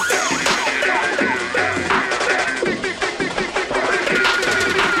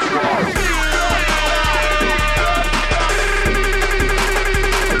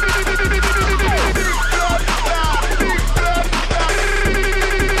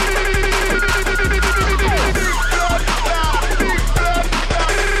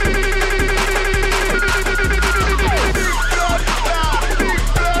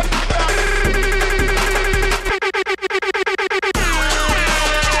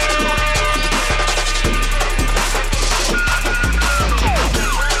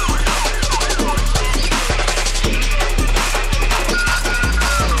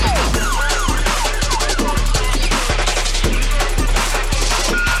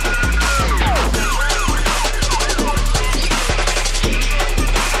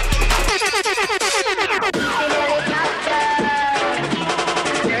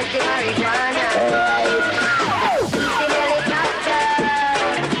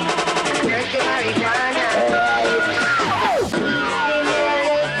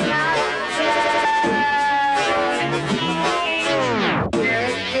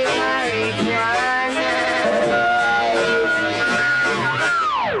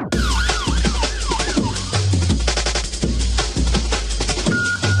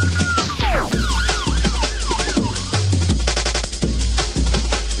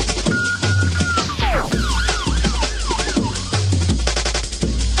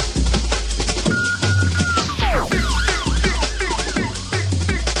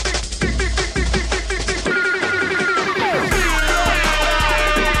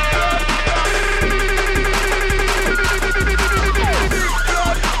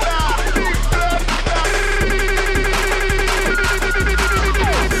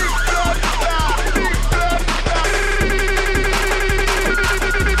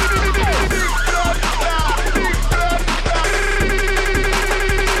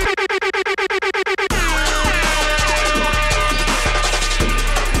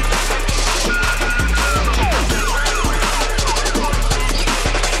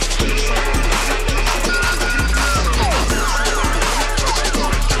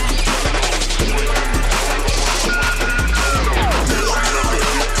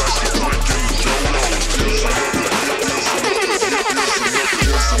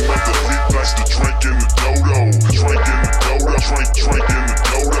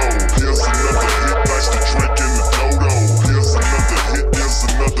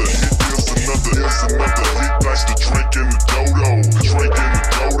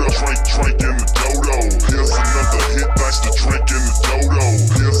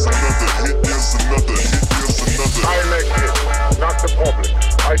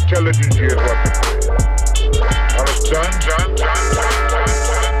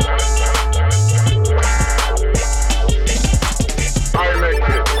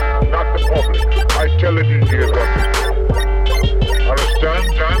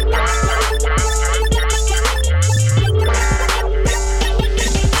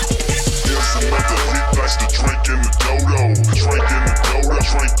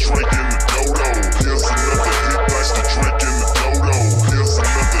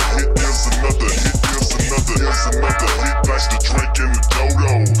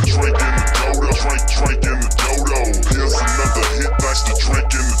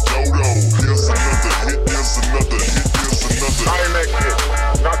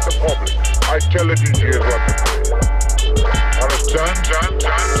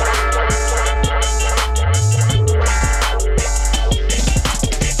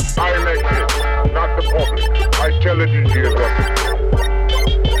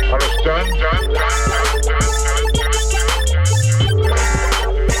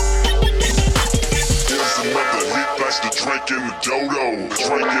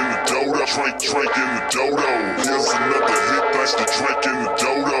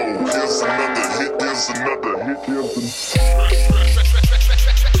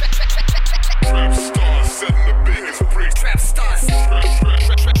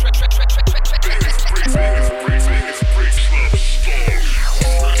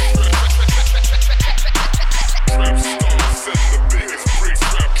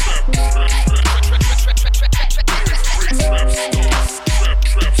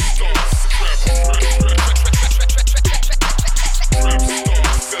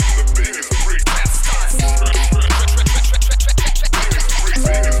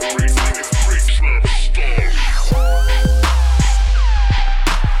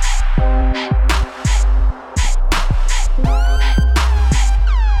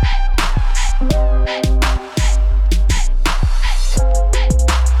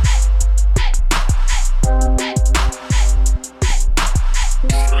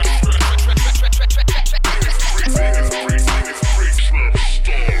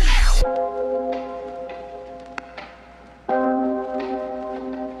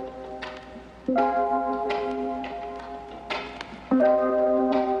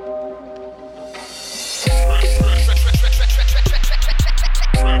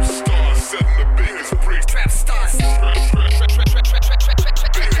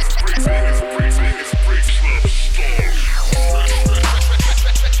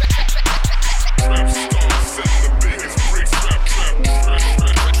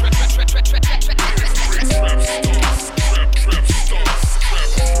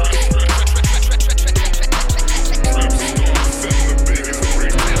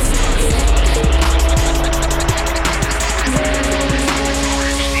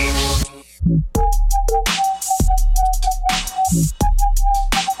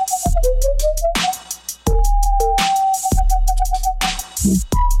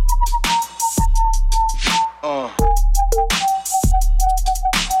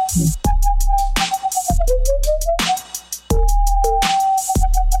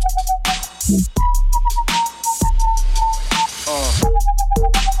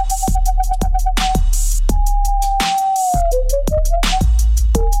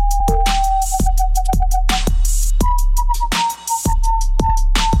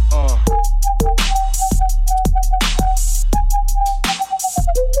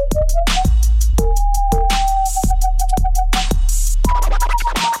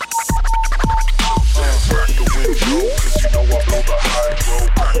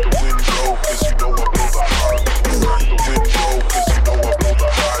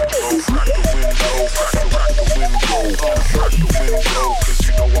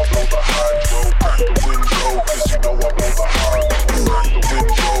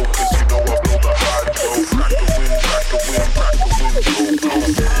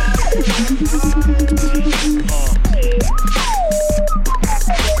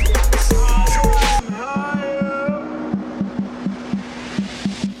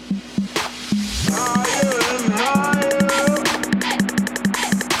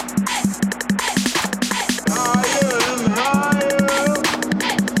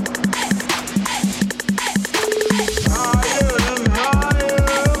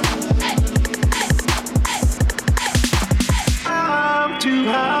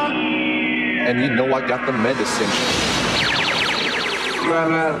 And you know I got the medicine.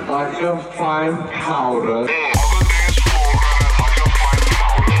 Run it like a fine powder.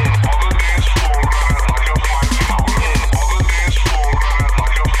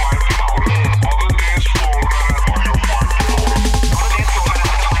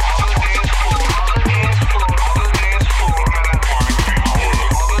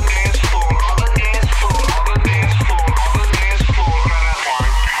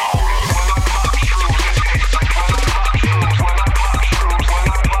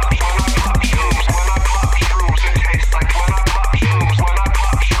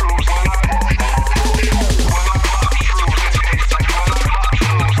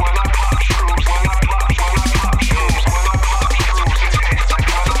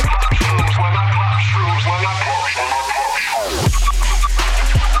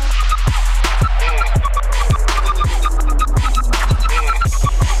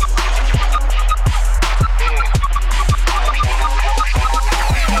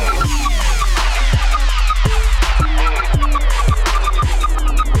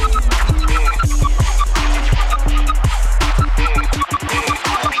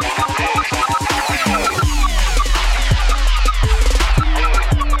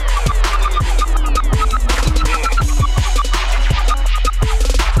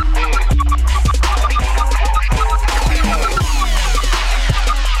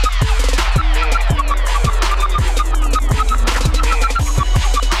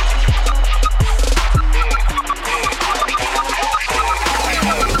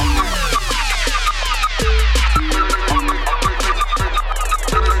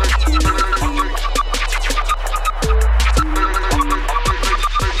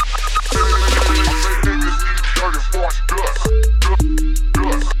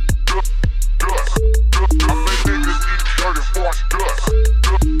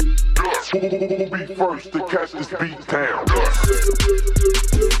 First to catch this beat down.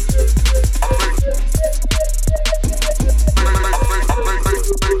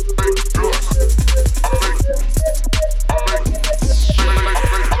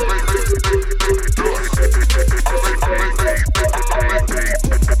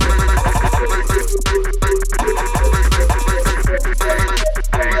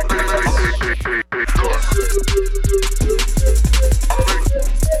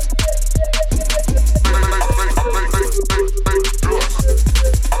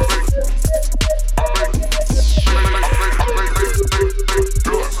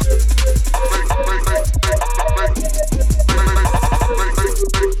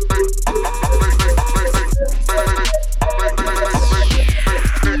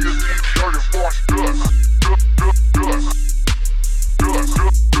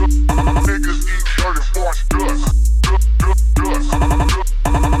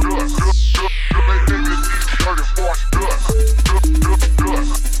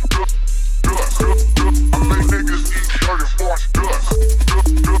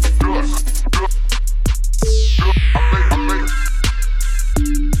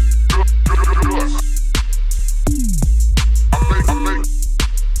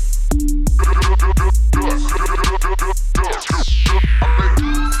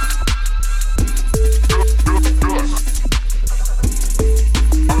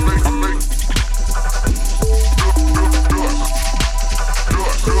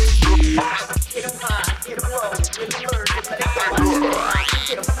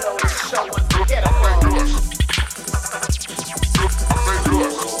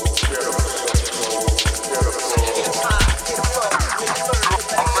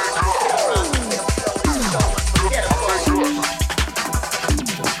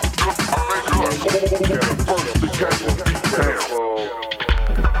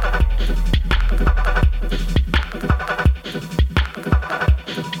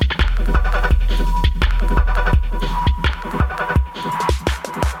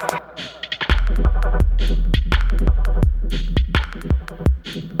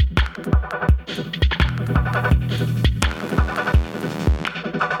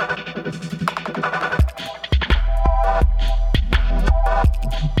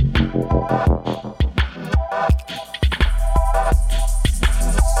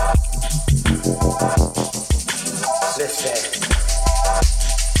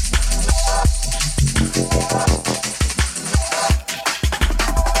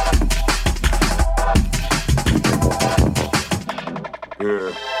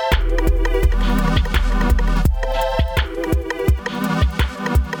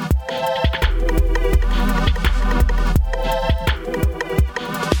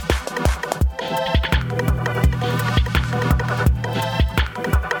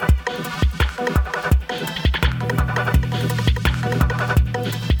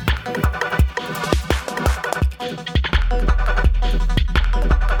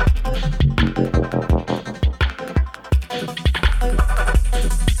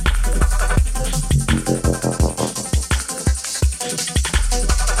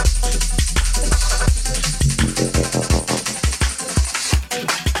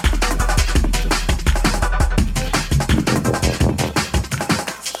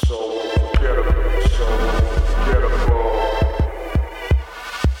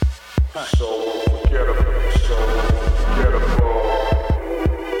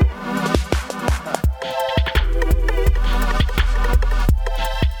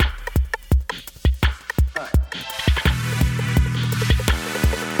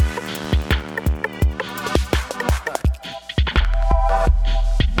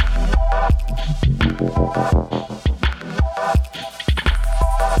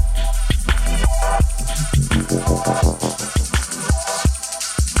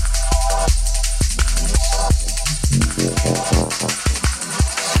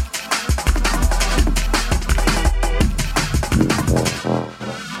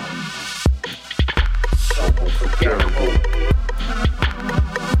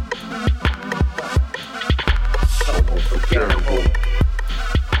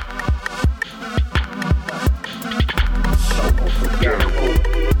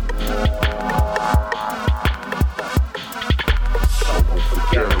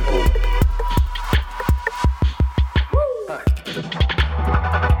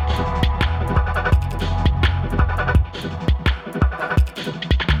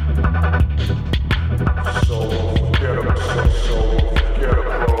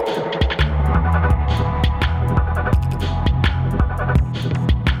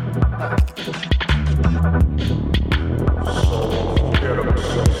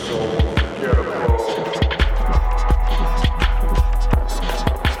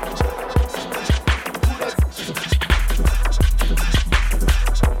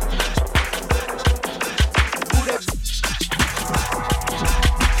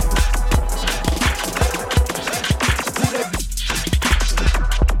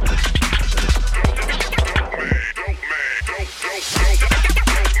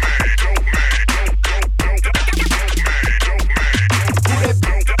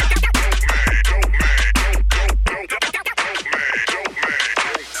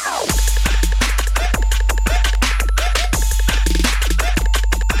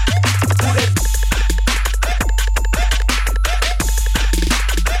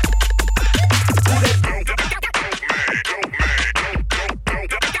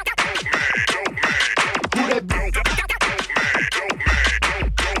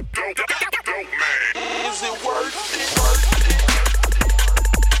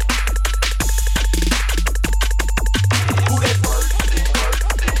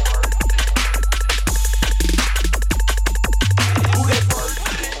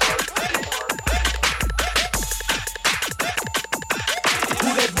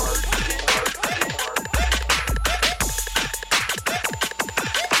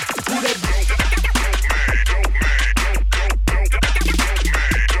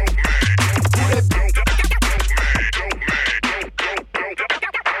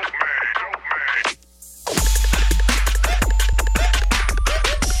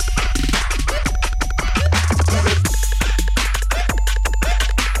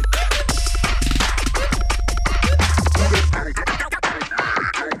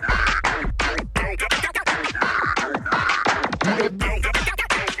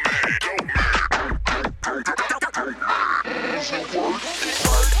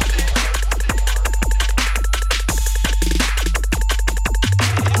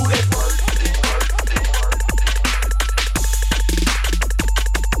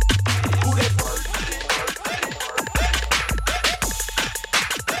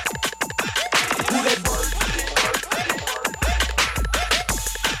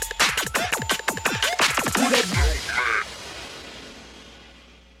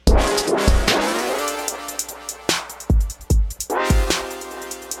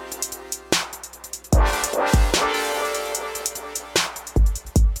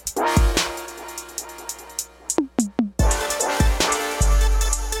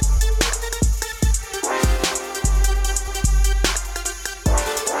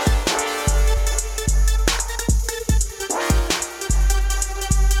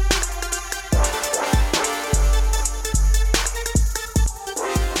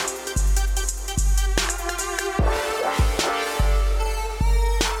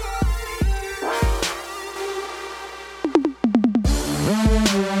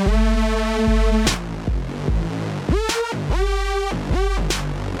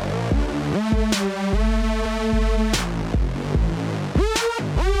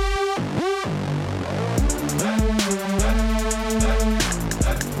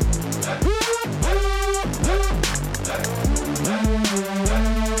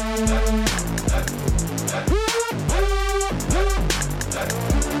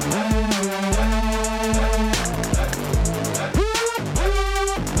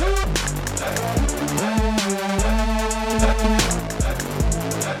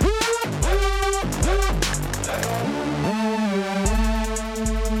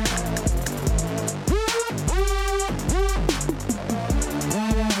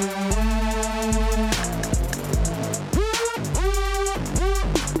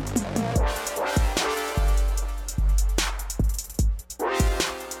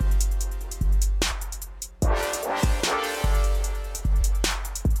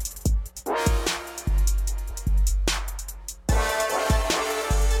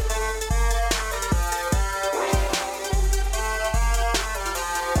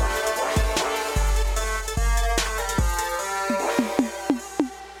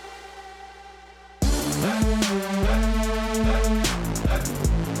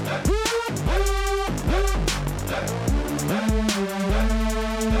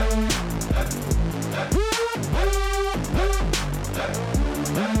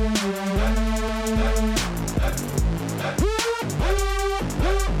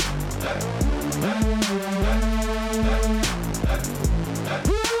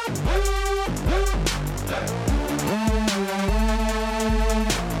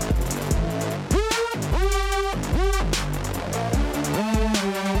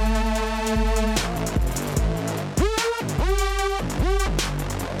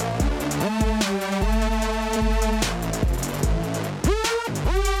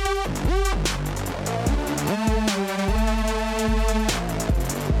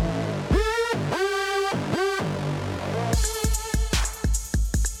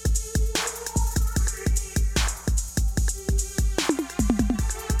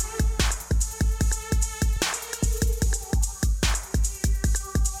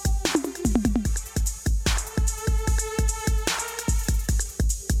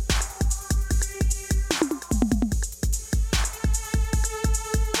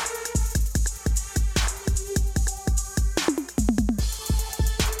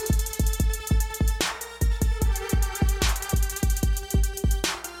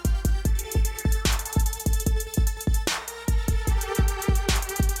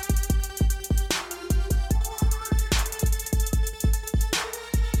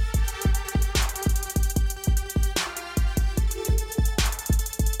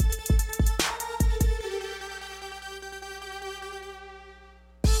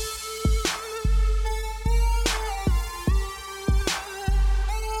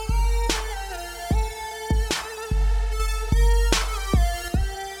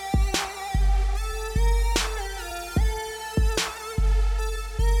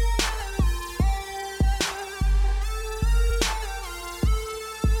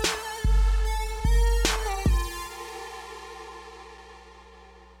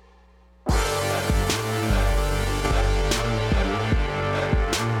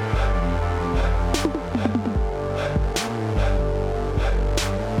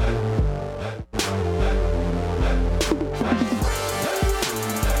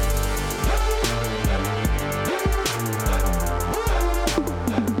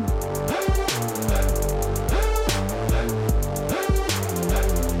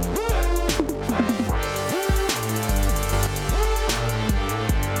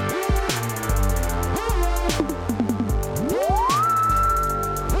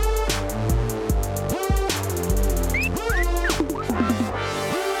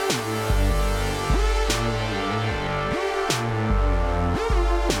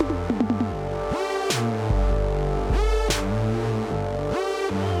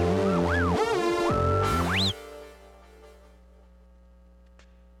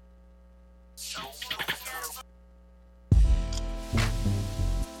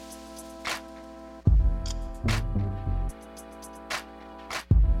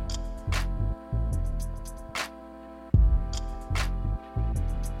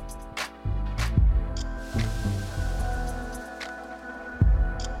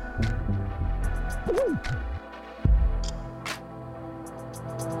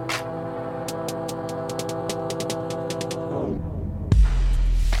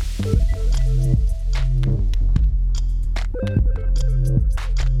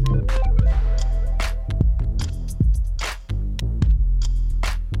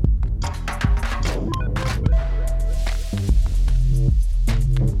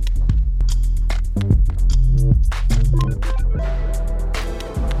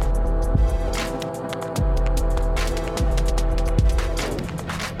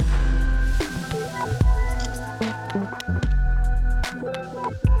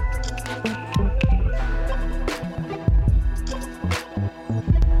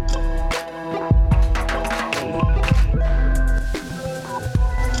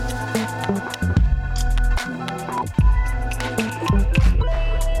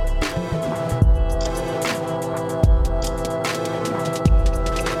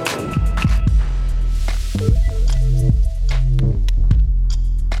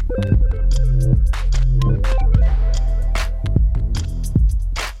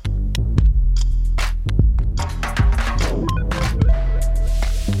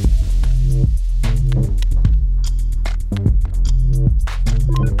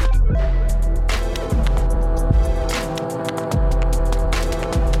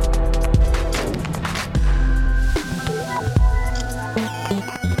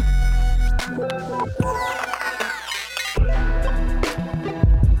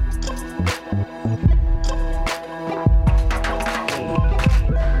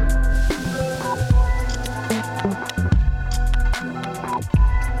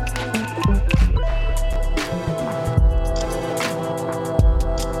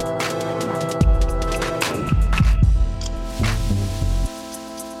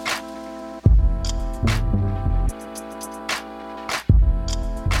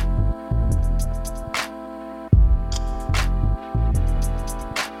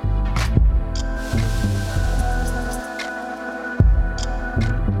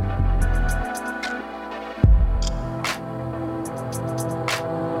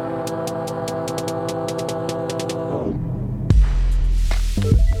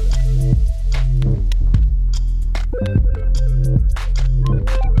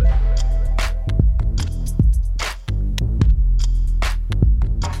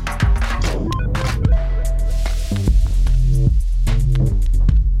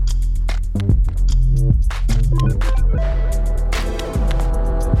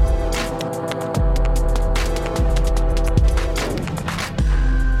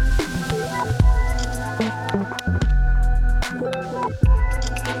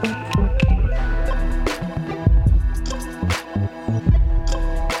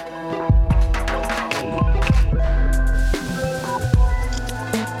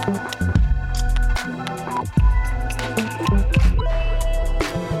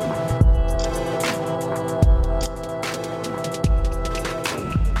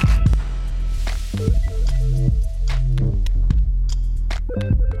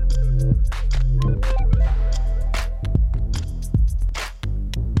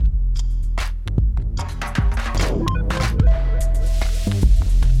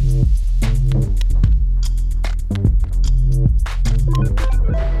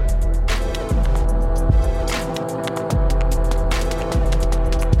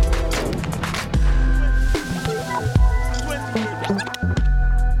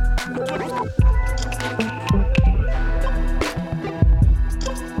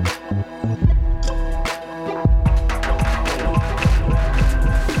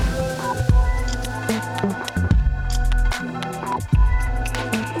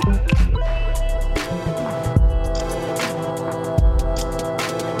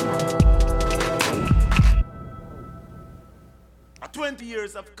 20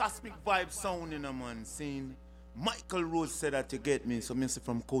 years of cosmic vibe sound in a man scene. Michael Rose said that you get me, so me say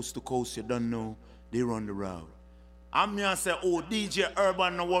from coast to coast, you don't know, they run the route. And me I say, oh, DJ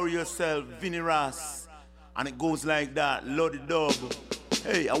Urban, no worry yourself, Vinny Ross. And it goes like that, Lodi Dub.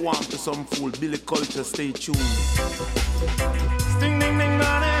 Hey, I want to some fool, Billy Culture, stay tuned. Sting ding ding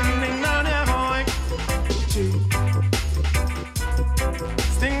da ding ding da ding boy.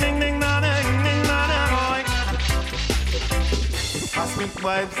 Sting ding ding da ding ding da ding boy. Cosmic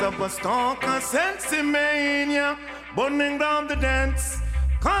vibes of a stalker, sensimania, burning down the dance.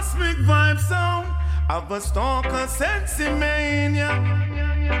 Cosmic vibes sound of a stalker, sensimania.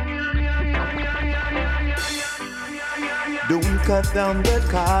 Don't cut down the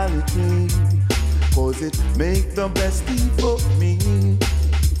quality, cause it make the best tea for me.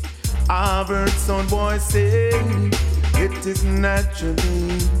 I've heard some boys say it is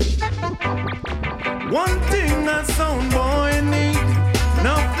naturally. One thing a sound boy need,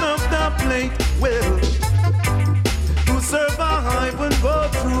 no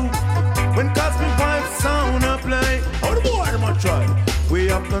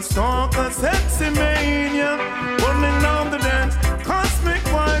like a stalker, sexy mania, running down the dance, cosmic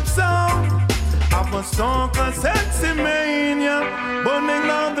vibe sound. I'm a stalker, sexy mania, burning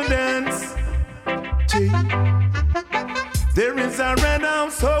down the dance. Gee. There is a red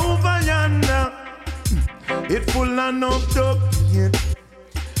house over yonder, it full of no dope.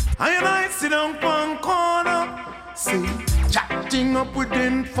 I sit down one corner, see, chatting up with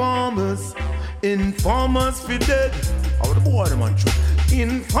informers. Informers for dead. How the boy man true?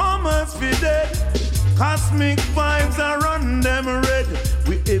 Informers for dead. Cosmic vibes are run them red.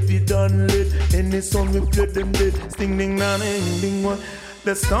 We heavy done lit. Any song we play them dead. Sting ding na ding ding one.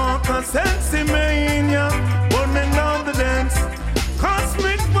 The stalker sexy mania, burning down the dance.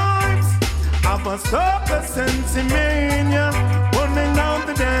 Cosmic vibes. Have a stalker sexy mania, burning down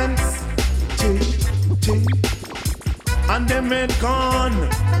the dance. G. And them head gone.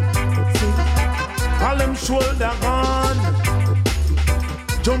 Call them shoulder gun.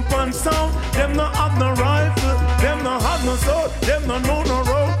 Jump on sound. Them no have no rifle. Them no have no sword. Them no know no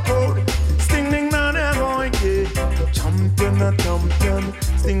road code. Sting ding na ding going yeah. Champion a champion.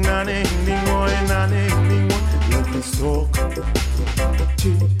 Sting na ding ding going na ding ding going. Lovely stalk.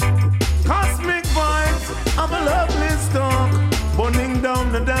 Cosmic vibes. I'm a lovely stalk. Burning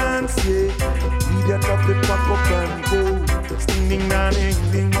down the dance yeah. Idiot up the pack up and go. Sting ding na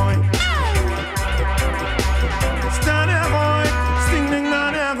ding going. Stand there going, sting ding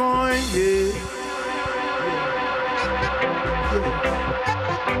na there going, yeah.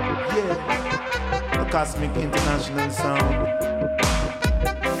 The Cosmic International Sound.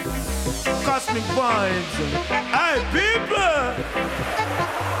 Cosmic vibes. Hey people!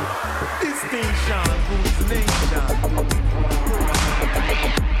 Distinction, who's the nation?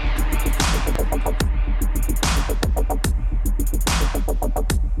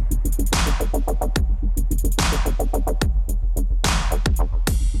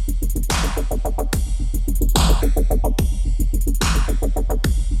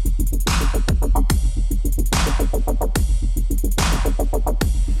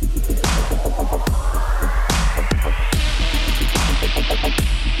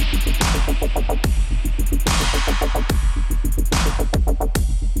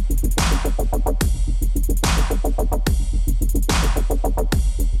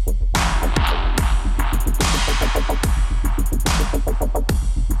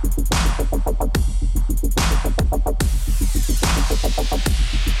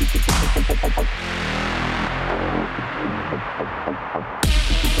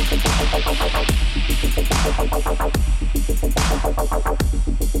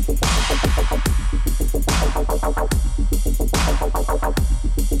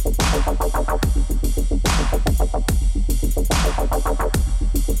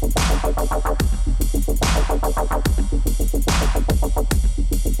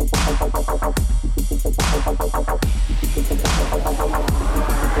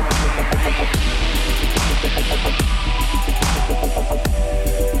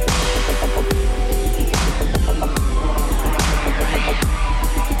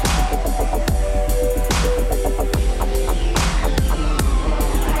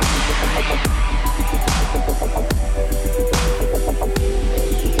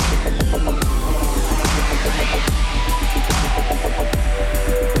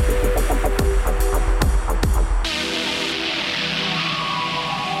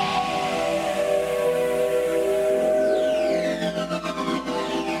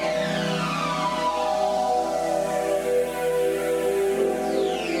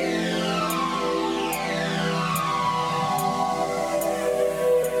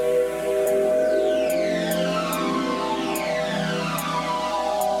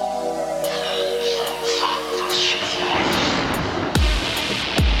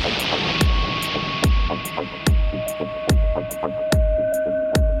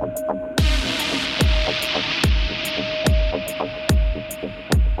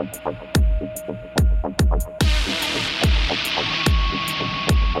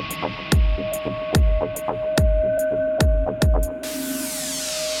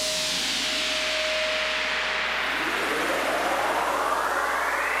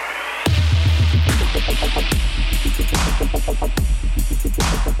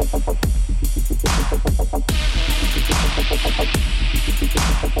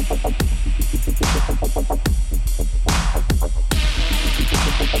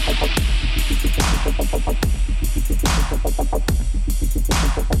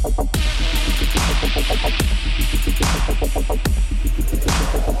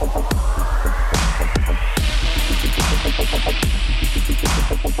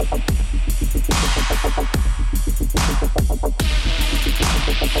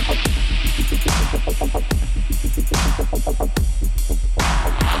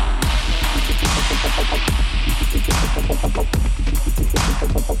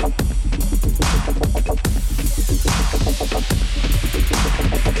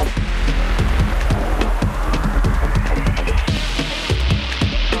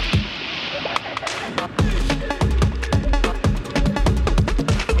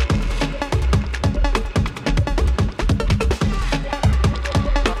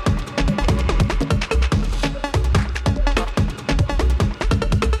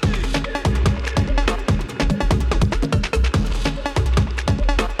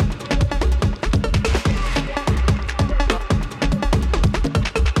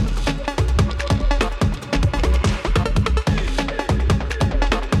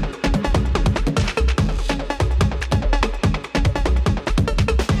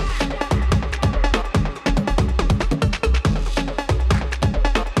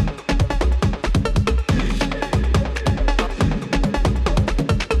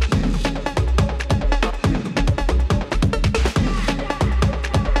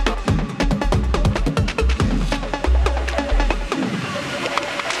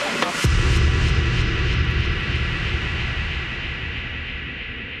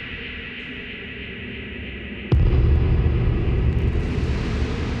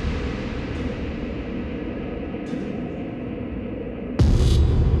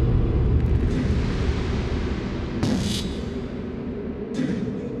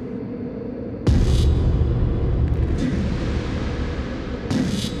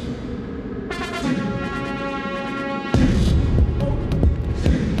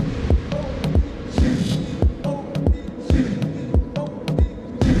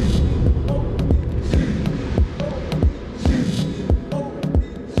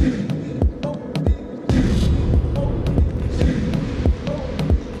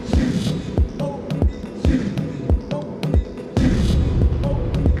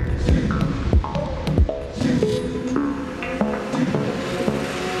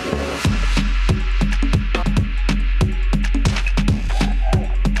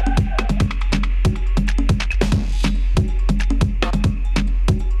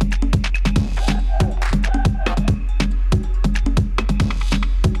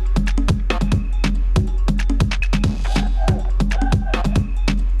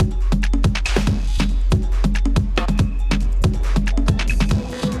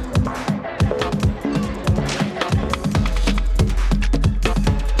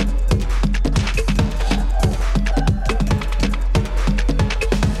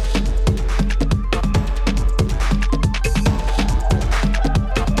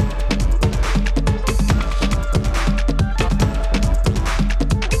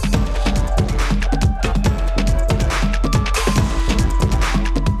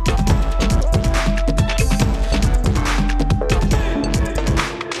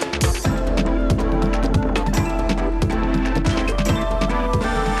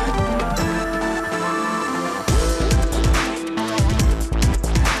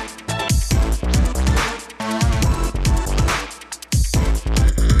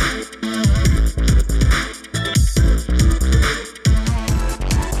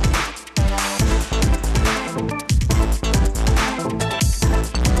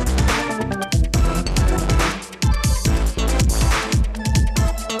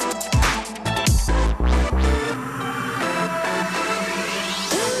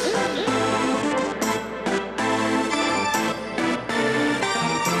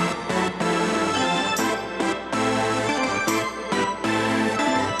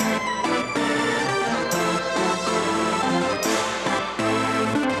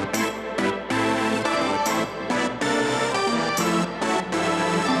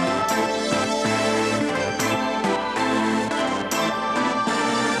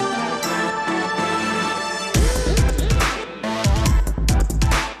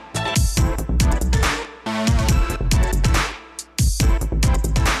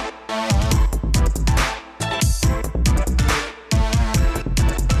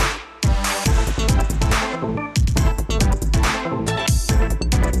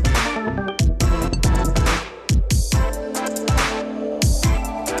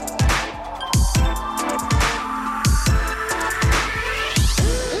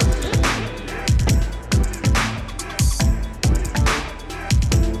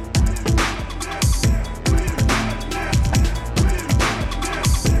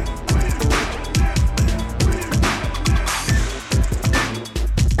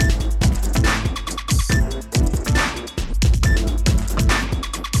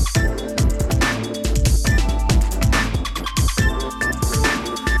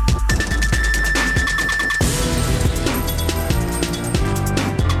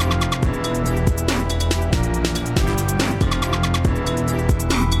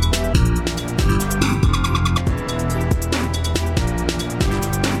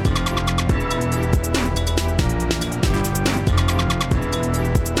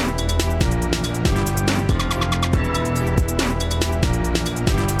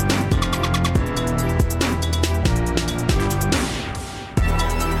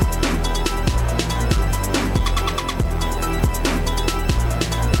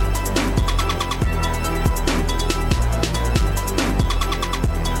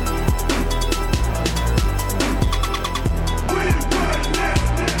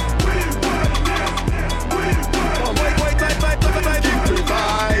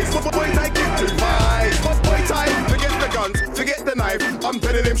 I'm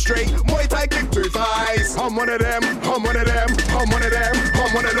telling him straight. Muay Thai kick to his eyes. I'm one of them, I'm one of them, I'm one of them,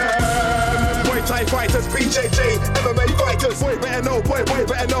 I'm one of them. Muay Thai fighters, BJJ, MMA fighters. Boy better know, boy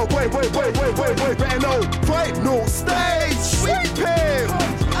better know, boy better know. Fight, no stage, sweep him.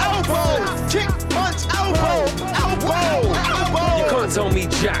 Elbow, kick, punch, elbow. You can't tell me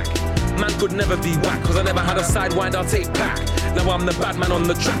jack. Man could never be whack, cause I never had a sidewind I'll take back. Now I'm the bad man on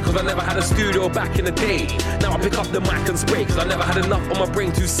the track, cause I never had a studio back in the day. Now I pick up the mic and spray, cause I never had enough on my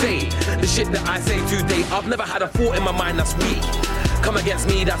brain to say the shit that I say today. I've never had a thought in my mind that's weak. Come against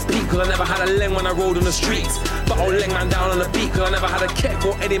me, that's peak, cause I never had a leng when I rode on the streets. But I'll leng man down on the beat, cause I never had a care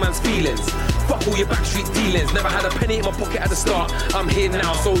for any man's feelings. Fuck all your backstreet dealings, never had a penny in my pocket at the start. I'm here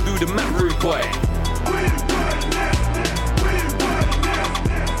now, so do the map route, boy.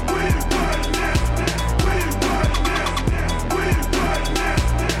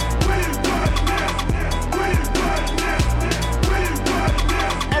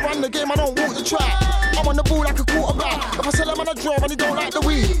 The game, I don't walk the track. I'm on the ball like a quarterback. If I sell him on a draw and he don't like the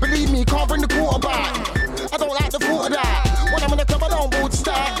weed, believe me, can't bring the quarterback. I don't like the thought of that. When I'm in the club, I don't ball to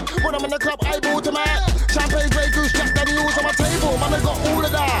stack. When I'm in the club, I ball to mat. Champagne, Grey Goose, Jack Daniels on my table. Man, I got all of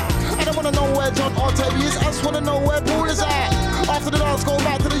that. I don't wanna know where John Ortega is. I just wanna know where Paul is at. After the dance, go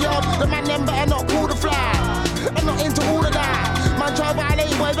back to the yard. The man them better not pull the flag. I'm not into all of that. Man, try violate,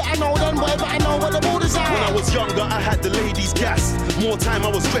 boy, but I know them, boy, but I know where the border's at. When I was younger, I had the ladies' gas. More time, I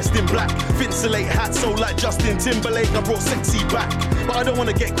was dressed in black. Vincelate hat, so like Justin Timberlake, I brought sexy back. But I don't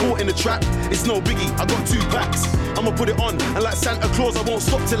wanna get caught in the trap. It's no biggie, I got 2 packs. I'ma put it on, and like Santa Claus, I won't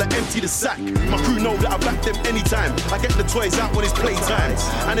stop till I empty the sack. My crew know that I back them anytime. I get the toys out when it's playtime.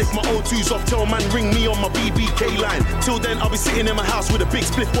 And if my O2's off, tell man ring me on my BBK line. Till then, I'll be sitting in my house with a big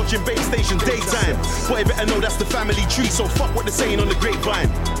spliff watching Babe Station daytime. But you better know that's the family tree, so fuck what they're saying on the grapevine.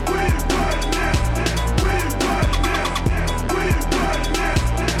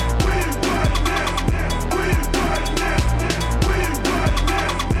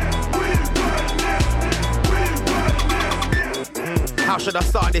 How should I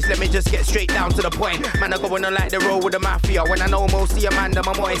start this? Let me just get straight down to the point. Man, I going on like the road with the mafia. When I know most of your man, them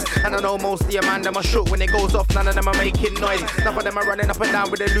are moist. And I know most of your man, them are shook. When it goes off, none of them are making noise. None of them are running up and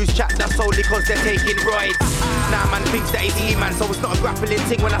down with a loose chat. That's solely cause they're taking roids. Nah, man thinks that he's E-man, so it's not a grappling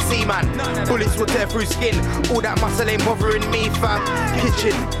thing when I see man. Bullets will tear through skin. All that muscle ain't bothering me, fam.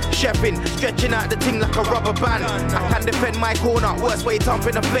 Kitchen, chefing, stretching out the thing like a rubber band. I can defend my corner. Worst way, thump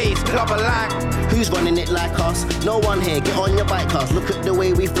in the face. Club a lang. Who's running it like us? No one here. Get on your bike, cars. Look at the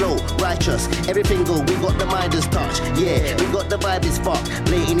way we flow, righteous. Everything good, we got the Midas touch. Yeah, we got the vibe is fucked.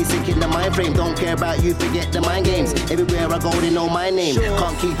 Blatantly sick in the mind frame. Don't care about you, forget the mind games. Everywhere I go, they know my name.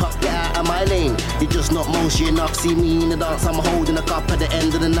 Can't keep up, get out of my lane. You're just not moshy enough. See me in the dance, I'm holding a cup at the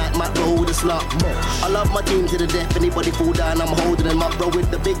end of the night. Might roll with a slut. I love my team to the death. Anybody fall down, I'm holding them up. Roll with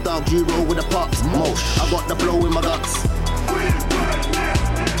the big dogs, you roll with the pops. Mosh, I got the flow in my guts.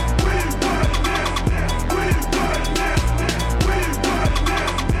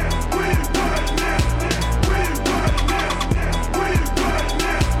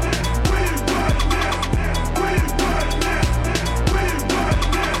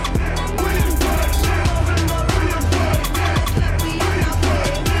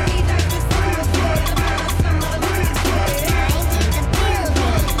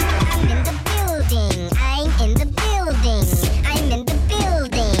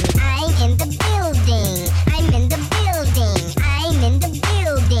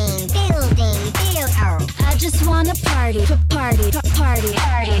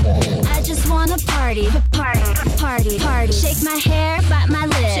 Shake my hair, bite my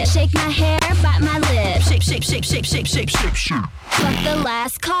lip. Shake my hair, bite my lip. Shake, shake, shake, shake, shake, shake, shake, shake. Fuck the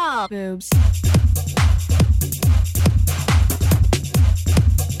last call. Boobs.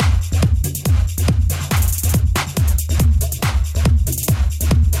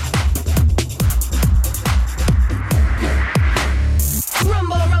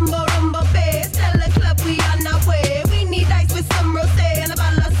 Rumble, rumble, rumble, bass. Tell the club we on our way. We need ice with some rosé and a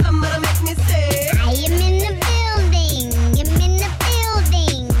bottle of summer to make me say. I am in the building. I'm in the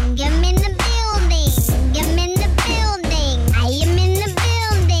building. I'm in the building. I'm in the building. I am in the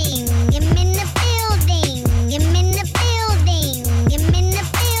building. I'm in the building.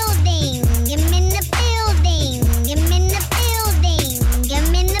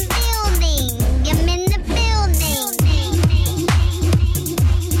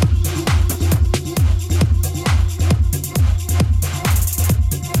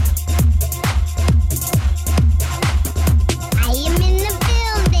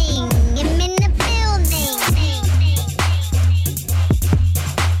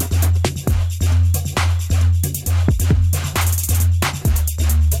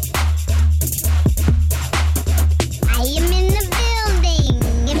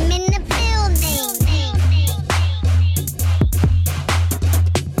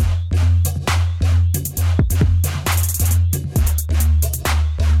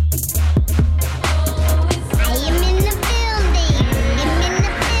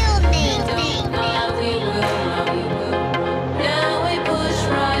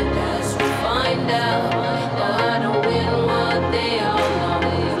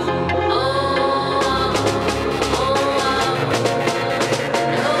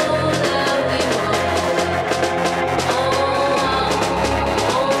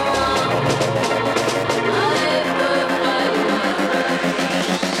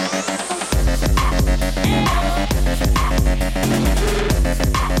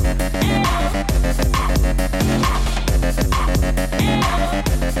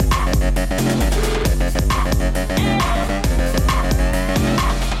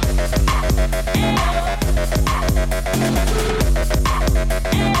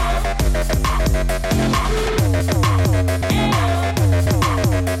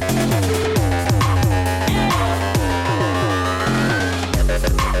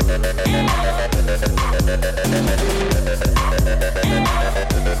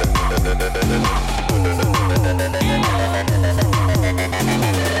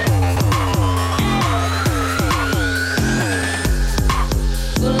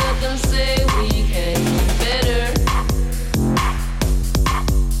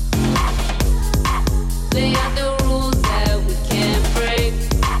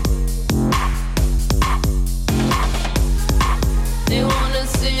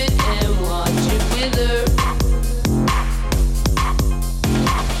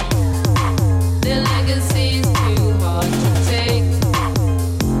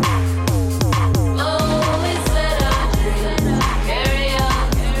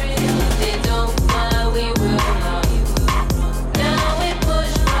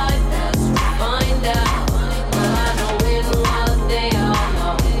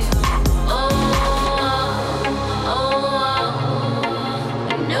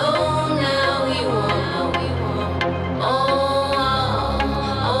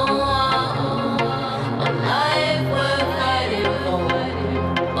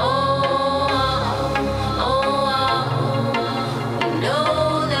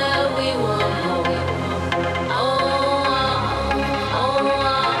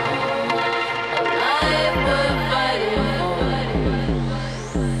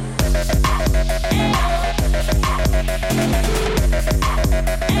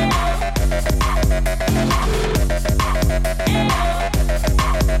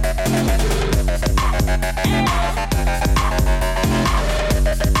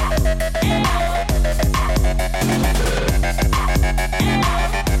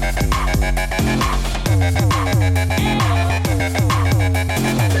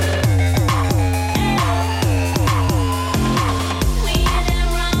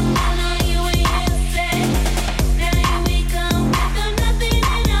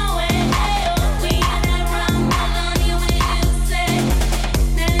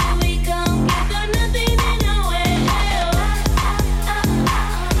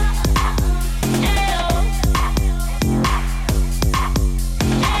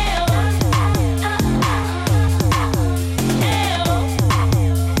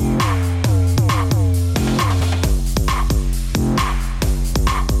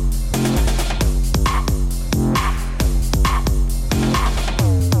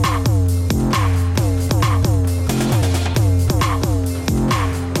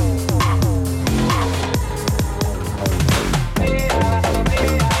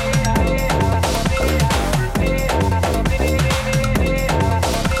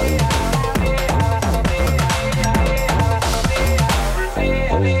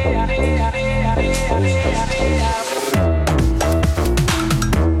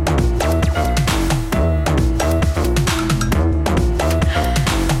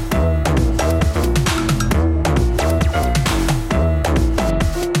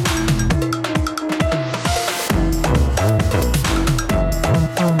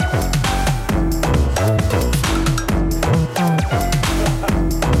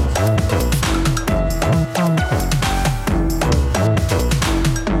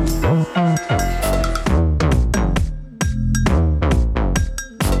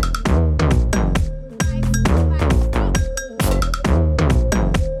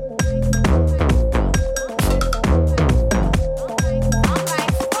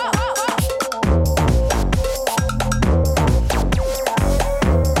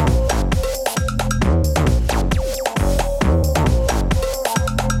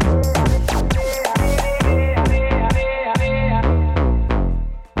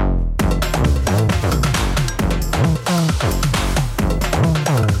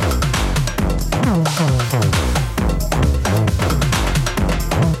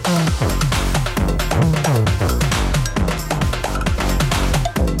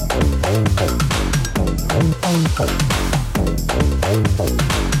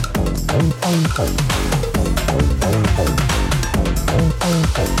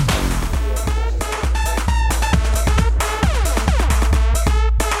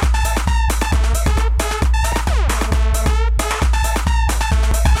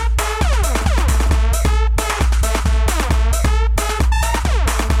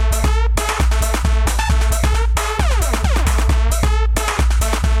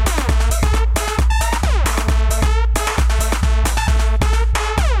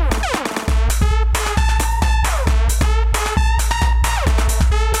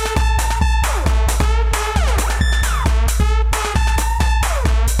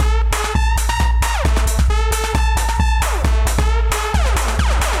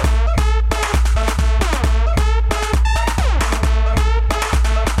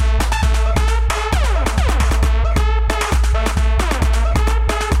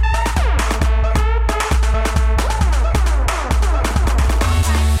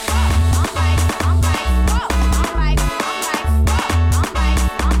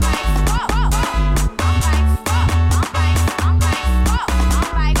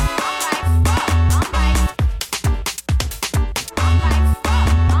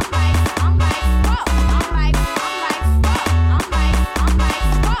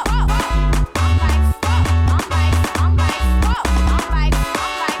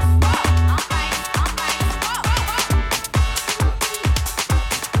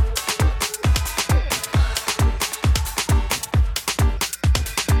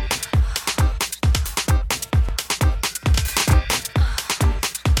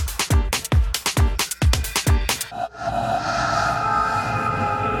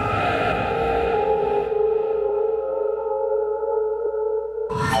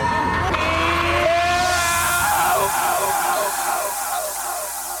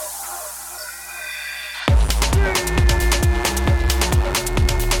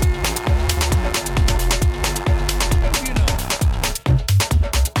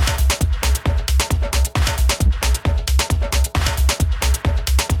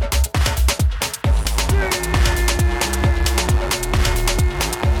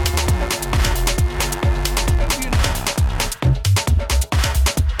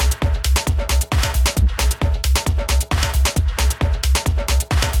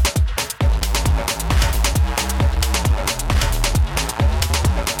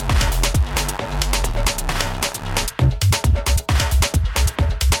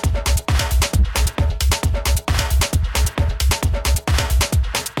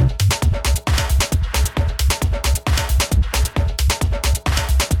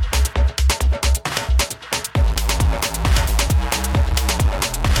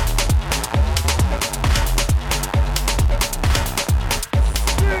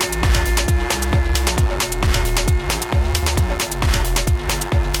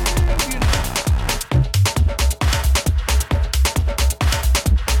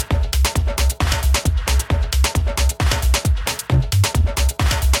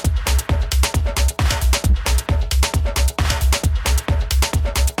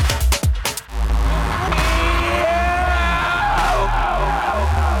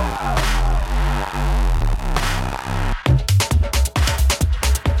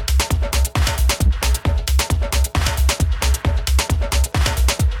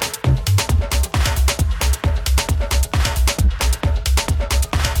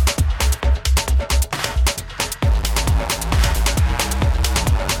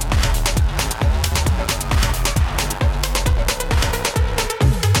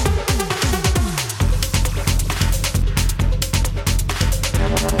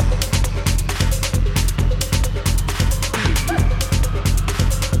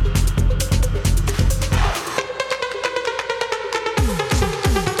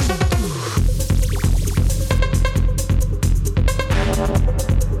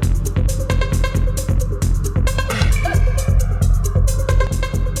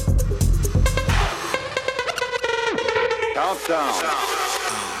 Countdown.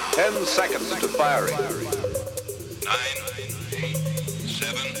 10 seconds to firing. 9, 8,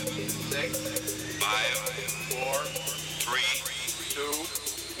 7, 6, 5, 4, 3, 2,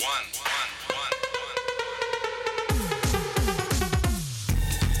 1.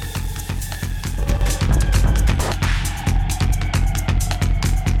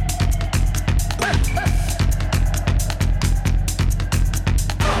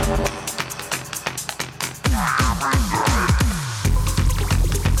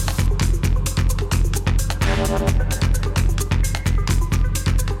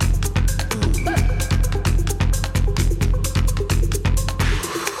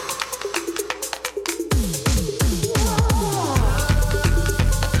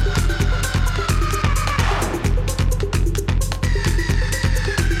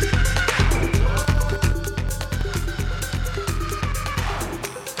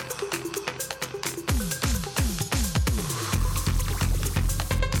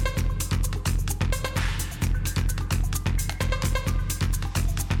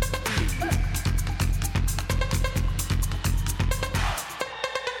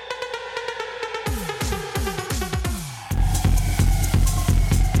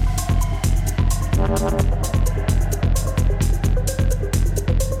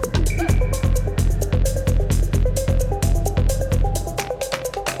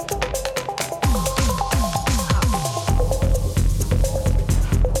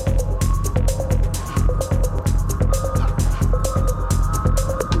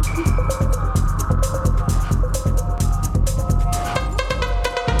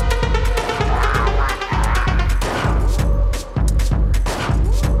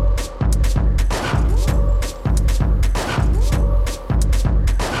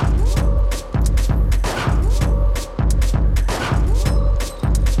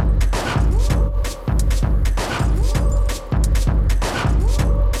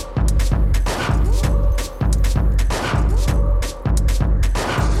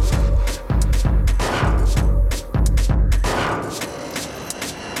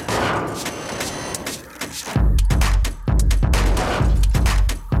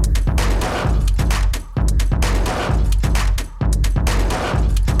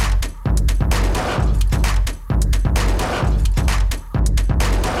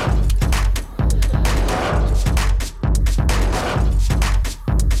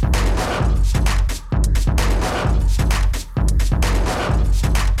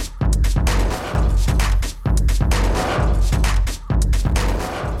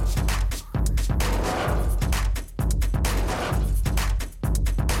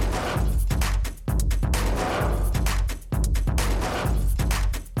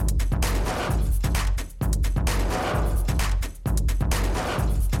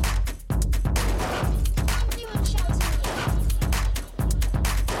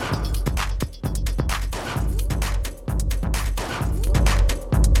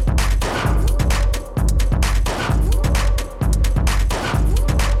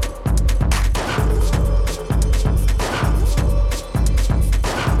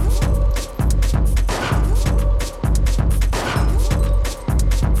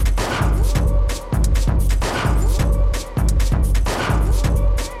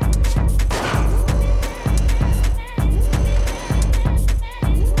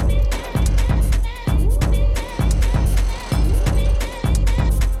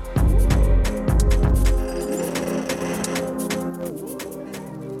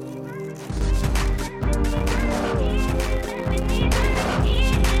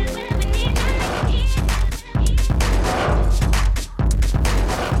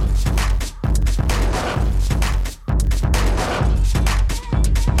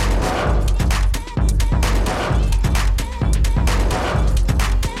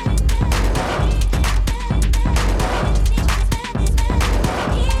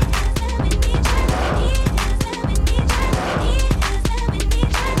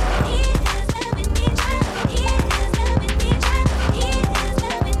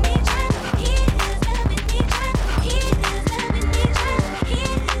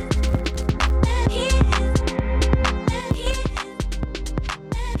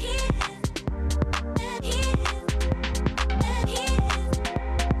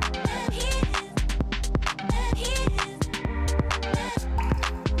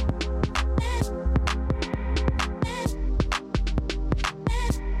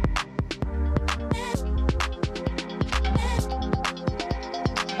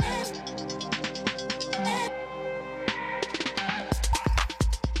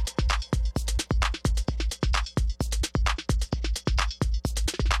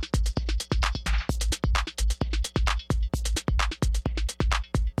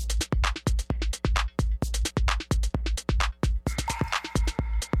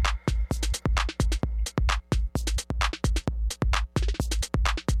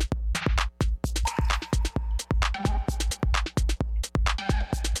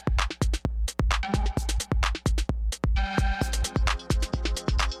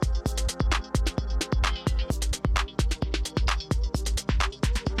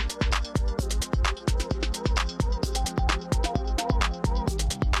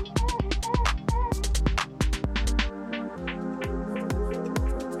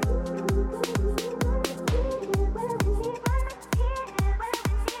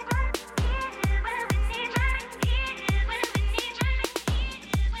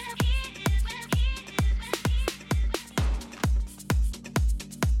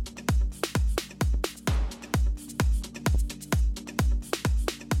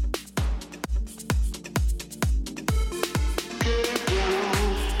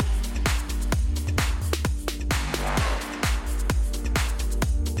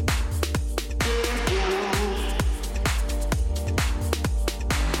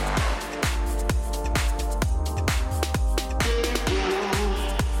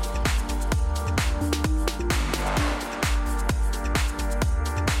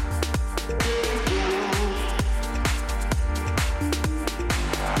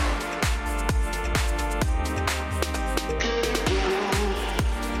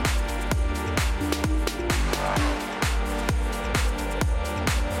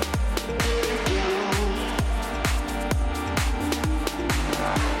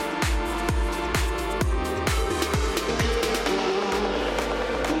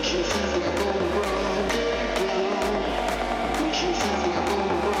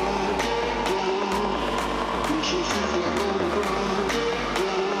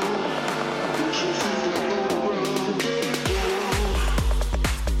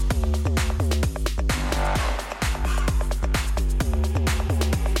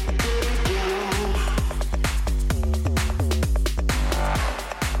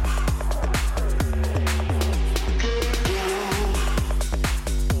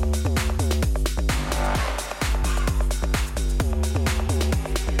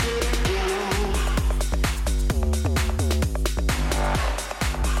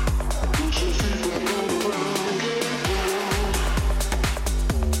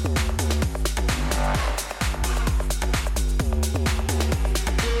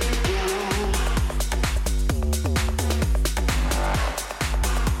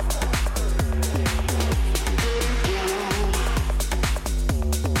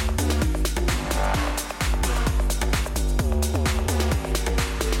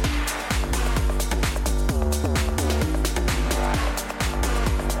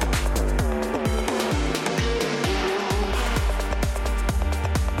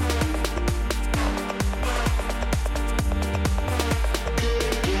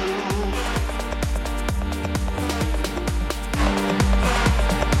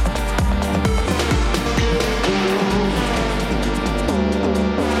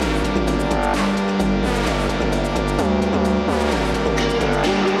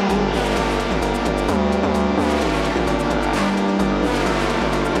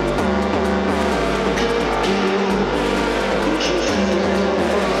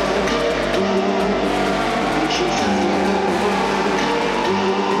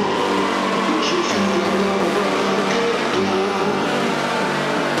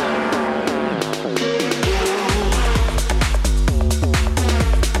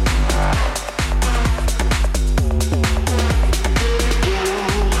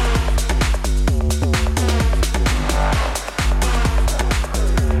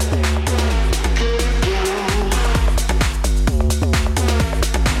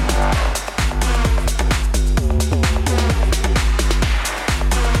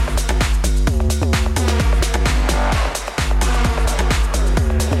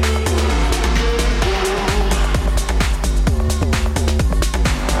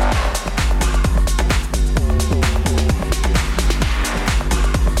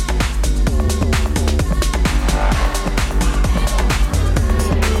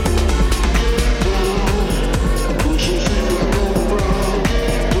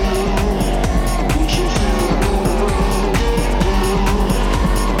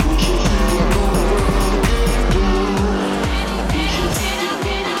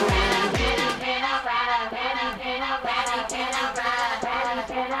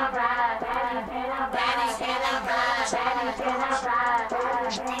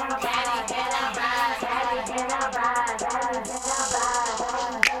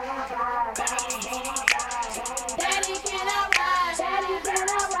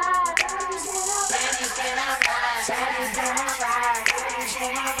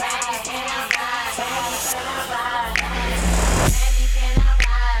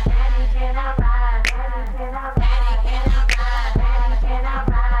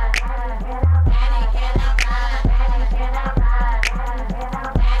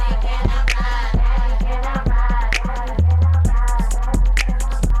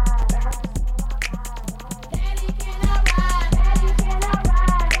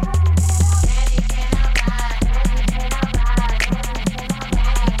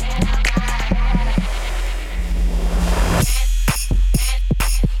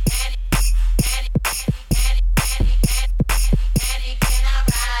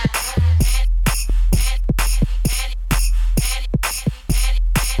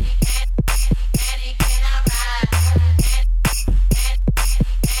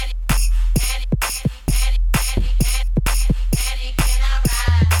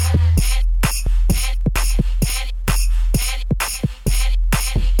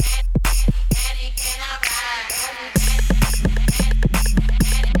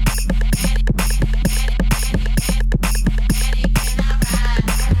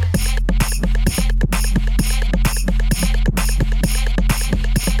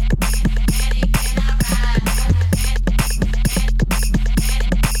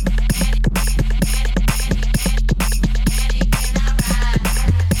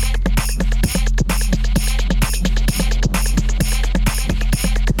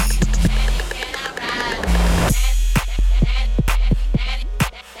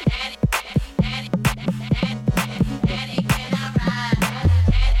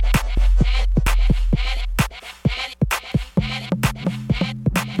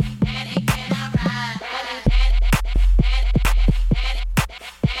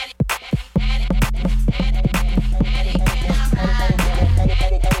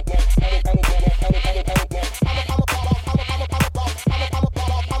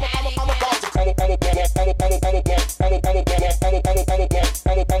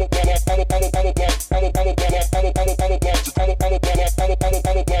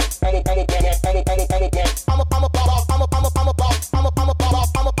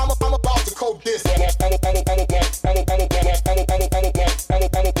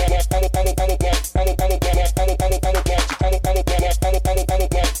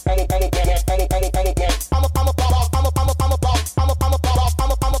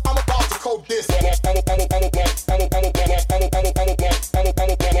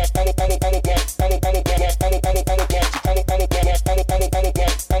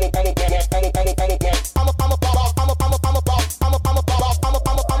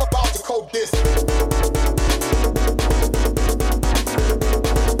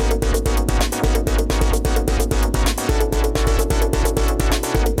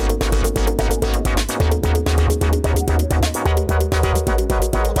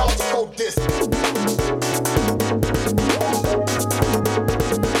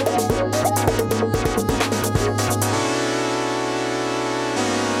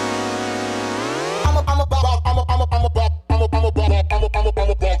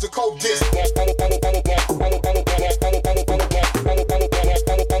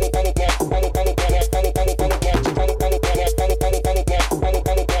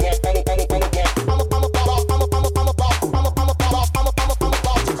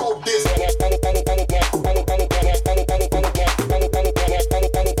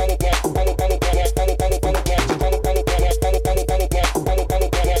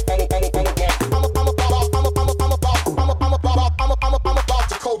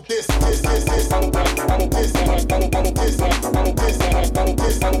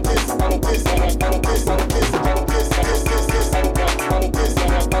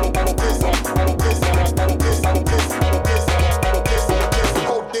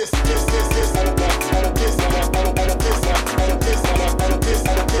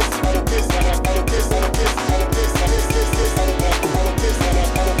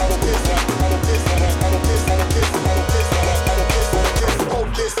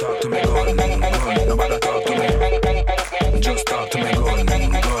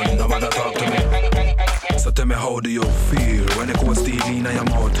 you feel when the cold steel in your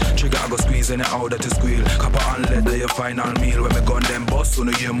mouth? Trigger go squeeze in it out that you squeal. Copper and leather your final meal. When me gun them bust, so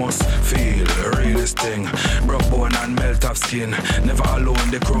you must feel the realest thing. Broke bone and melt of skin. Never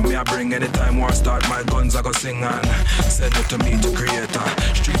alone, the crew me I bring. Anytime war start, my guns I go sing and send it to me to creator.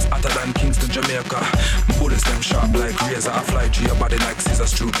 Streets hotter than Kingston, Jamaica. Bullets them sharp like razor. I fly through your body like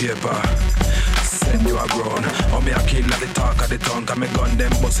scissors through paper. Send you a grown. Or me a kill at the talk of the tongue. Cause me gun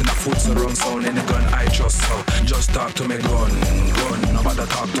them busting a foot surround sound in the gun I trust. So just talk to me gun. Nobody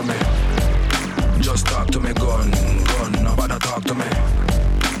talk to me. Just talk to me gun. Nobody talk to me.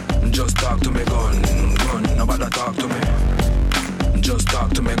 Just talk to me gun. Nobody talk to me. Just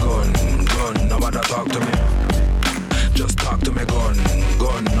talk to me gun. Nobody talk to me. Just talk to me gun.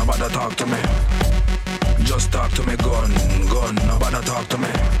 Nobody talk to me. Just talk to me gun. Nobody talk to me.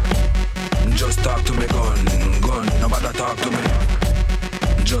 Just talk to me gun. Nobody talk to me.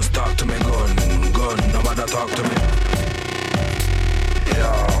 Just talk to me gun. Nobody talk to me.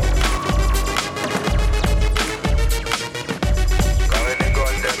 Yo. Come in the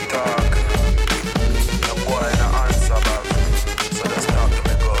gun them talk. The boy no answer back. So just talk to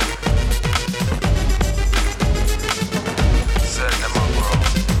me gun. Send them a bro.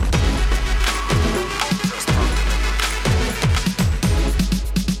 Just talk to me.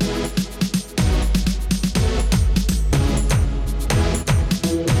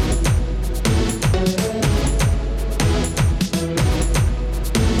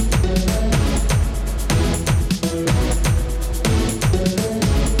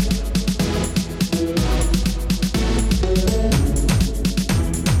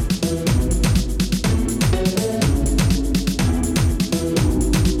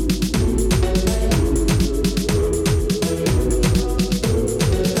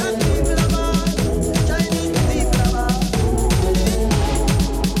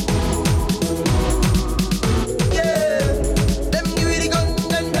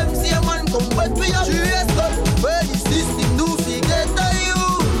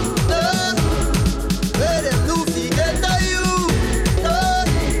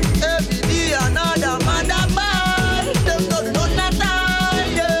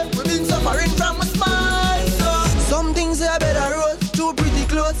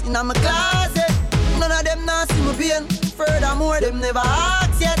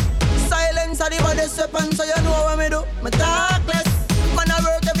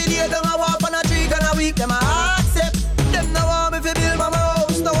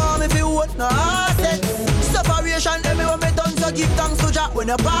 When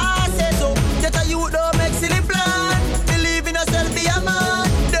you pass it, so get a youth don't make silly plan. Believe in yourself, be a man.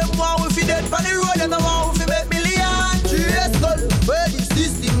 Them want we fi dead on the road, them want we fi make million. Trace gun, where the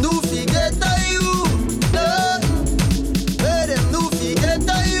system do fi get to you. Where them do fi get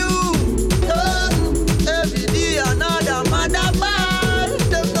to you. Every day another mother ball.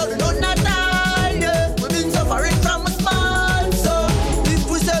 Them don't do nothing at all. Yeah, we been suffering from a small. So if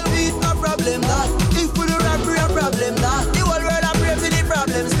we sell weed, no problem that. If we do robbery, a problem that. The whole world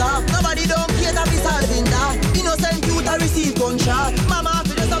problem stop. Nobody don't care that we solving that. Innocent youth a receive gunshot. Mama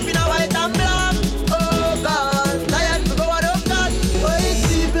fi just up in a white and black. Oh God, tired to go out of God. White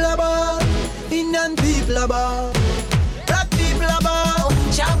people about, Indian people about, black people about.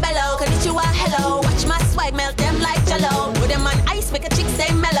 Shout bellow, konnichiwa, hello. Watch my swag melt them like jello. Put them on ice, make a chick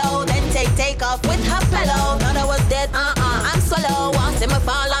say mellow. Then take off with her fellow. Thought I was dead, I'm swallow. Once in my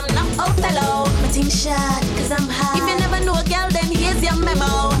fall, I'm not Othello. My team shot, cause I'm high. If you never knew a girl, then here's your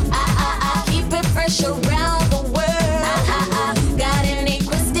memo. Keep it fresh around the world. Got any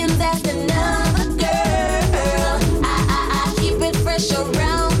questions, ask another girl. Keep it fresh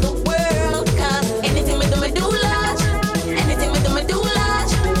around the world. Cause anything we do, me do large. Anything we do, me do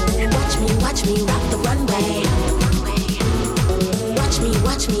large. Watch me rock the runway. Watch me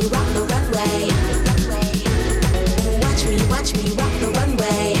rock the runway. Watch me rock the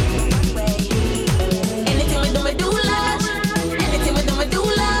runway. Anything we do, me do large. Anything we do, me do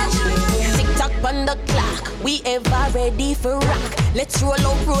large. Tick-tock on the clock, we ever ready for rock. Let's roll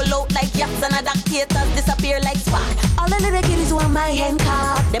out like yachts and adaptators disappear like spark. All the little kiddies want my hand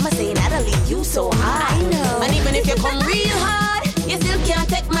card. Them a say, Natalie, you so hot. I know. And even if you come real hard, you still can't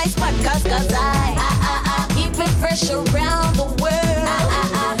take my spot. Cause I keep it fresh around the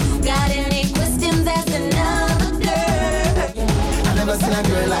world. Got any questions, ask another girl. I never seen a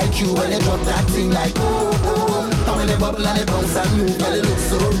girl like you when you drop that thing like oh. And when they bubble and they bounce and move, girl, it looks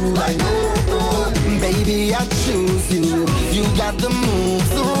so rude like oh. Baby, I choose you. You got the moves.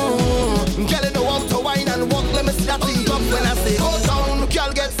 Girl, you know how to whine and walk. Let me see that thing up when I say go down.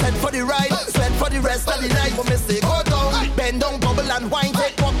 Girl, get set for the ride, set for the rest of the night. When me say go down, bend down, bubble and whine.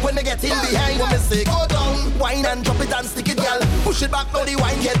 Take walk when they get in behind. When me say go down, Wine and drop it and stick it, girl. Push it back, now the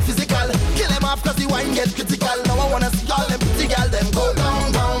wine get physical. Kill them off cause the wine get critical. Now I wanna see all them pretty girl, them go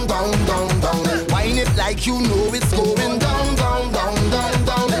down, down, down, down, down. Wine it like you know it's going down, down, down, down,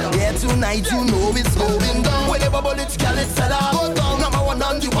 down. Yeah, tonight you know it's going down. When you bubble it, girl, it's a lot. Go down, number one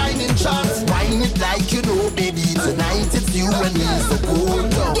on the whining charts. Wine it like you know, baby. Tonight it's you and me, so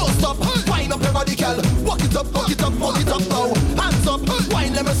go down. Don't stop, wine up your body, girl. Walk it up, walk it up, walk it up now. Hands up,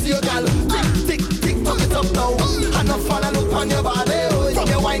 wine, let me see you, girl. Tick, tick, tick, tuck it up now. And no fall and look on your body, oh. From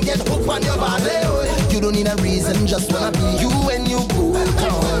your wine, get hooked on your body, oh. You don't need a reason, just wanna be you when you go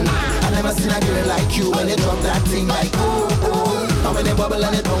down. I never seen a girl like you when you drop that thing like oh, oh. And when you bubble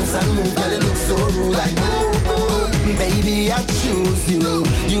and you bounce and move, girl, it looks so rude like oh, oh. Baby, I choose you.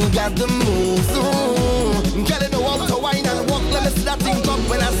 You got the moves, oh. Girl, you know how to wine and walk. Let me see that thing come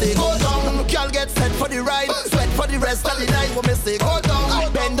when I say go down. Girl, get set for the ride, sweat for the rest of the night. When me say go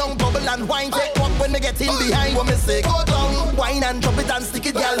down, bend down, bubble and wine. Take walk when me get in behind. When me say go down, wine and drop it and stick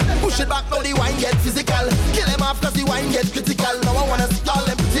it, girl. Push it back, now the wine get physical. Kill them off cause the wine get critical. Now I wanna see all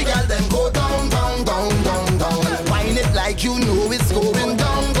them pretty girl, them go down, down, down, down, down. Wine it like you know it's going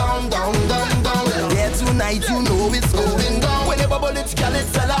down, down, down, down, down. Yeah, tonight you know it's going down. When you bubble it, girl,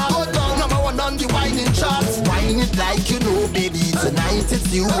 it's a lot. Go down, number one on the whining charts. Wine it like you know, baby. Tonight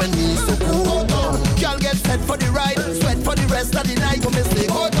it's you and me, so go down. Girl, get set for the ride, sweat for the rest of the night. When me say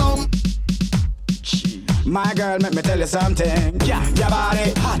go down. My girl, let me tell you something. Yeah, your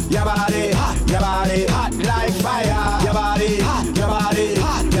body hot, your body hot, your body hot like fire. Your body hot, your body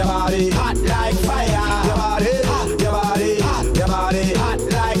hot, your body hot like fire. Your body hot, your body hot, your body hot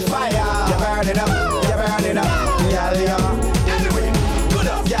like fire. You're burning up, you're burning up, yeah, yeah. Anyway, good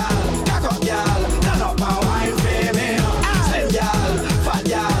up, y'all, cock up, y'all, turn up my wine for me. Slim y'all, fat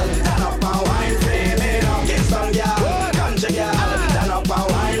y'all, turn up my wine for me. Kingston y'all, country y'all, turn up my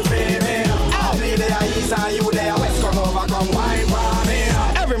wine for me. I'll be there east and you there west, come over, come wine for me.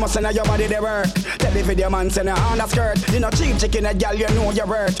 Every muscle in your body they work. Tell the video man send a on a skirt. You know cheap chicken a girl, you know your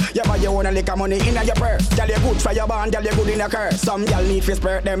worth. You buy your own a liquor money in your purse. Girl you good for your band, girl you good in a curse. Some girl need to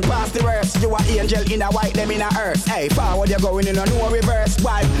spurt them past the worst. You a angel in a white, them in a earth. Hey, forward you going in a no reverse.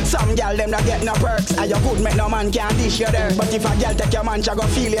 Why? Some girl them not get no perks. And you good make no man can't dish you there. But if a girl take your man, she go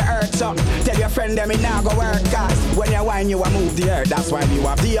feel your hurt. So tell your friend them it now go work. Cause when you wine you a move the earth. That's why you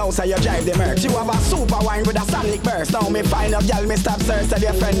have the house and you drive the merch. You have a super wine with a sonic burst. Now me find a girl, me stop search. Tell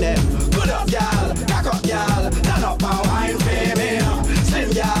your friend them good up y'all, cock up y'all, turn up my wine for me.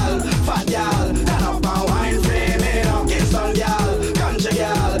 Slim y'all, fat y'all, turn up my wine for me. Kingston y'all, country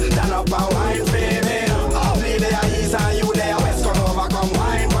y'all, turn up my wine for me. I'll be there east and you there west, come over, come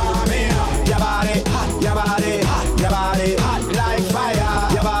wine for me. Your body hot, your body hot, your body hot like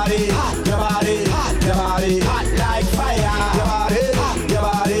fire. Your body hot, your body hot, your body hot like fire. Your body hot, your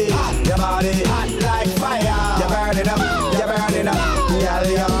body hot, your body hot like fire. You're burning up, you're burning up, yeah,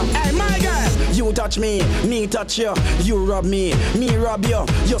 yeah. Hey, my girl, you touch me touch you. You rub me rub you.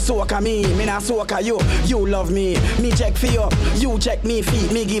 You soak me not soak you. You love me check for you. You check me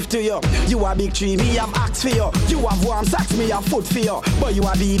feet, me give to you. You a big tree, me have axe for you. You have warm socks, me have foot for you. But you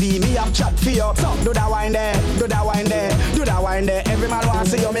a BB, me have chat for you. So do that wine there, do that wine there, do that wine there. Every man want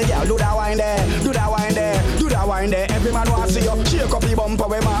see you, me girl. Do that wine there, do that wine there, do that wine there. Every man want see you. Shake up the bumper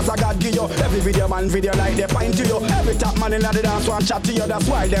where master God give you. Every video man video like they point to you. Every top man in the dance want chat to you. That's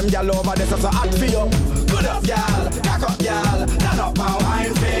why them girl over there so hot for you. Good up y'all, cock up y'all, turn up my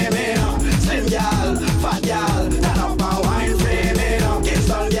wine for me. Slim y'all, fat y'all, turn up my wine for me.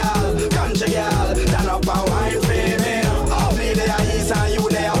 Kingston y'all, country y'all, turn up my wine for me. I'll be there east and you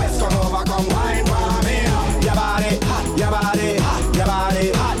there west, come over, come wine for me. Your body hot, your body hot, your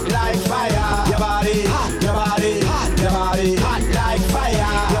body hot like fire. Your body hot, your body hot, your body hot like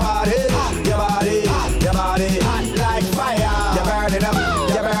fire. Your body hot, your body hot, your body hot like fire.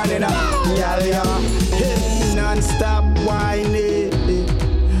 You're burning up, yeah, yeah.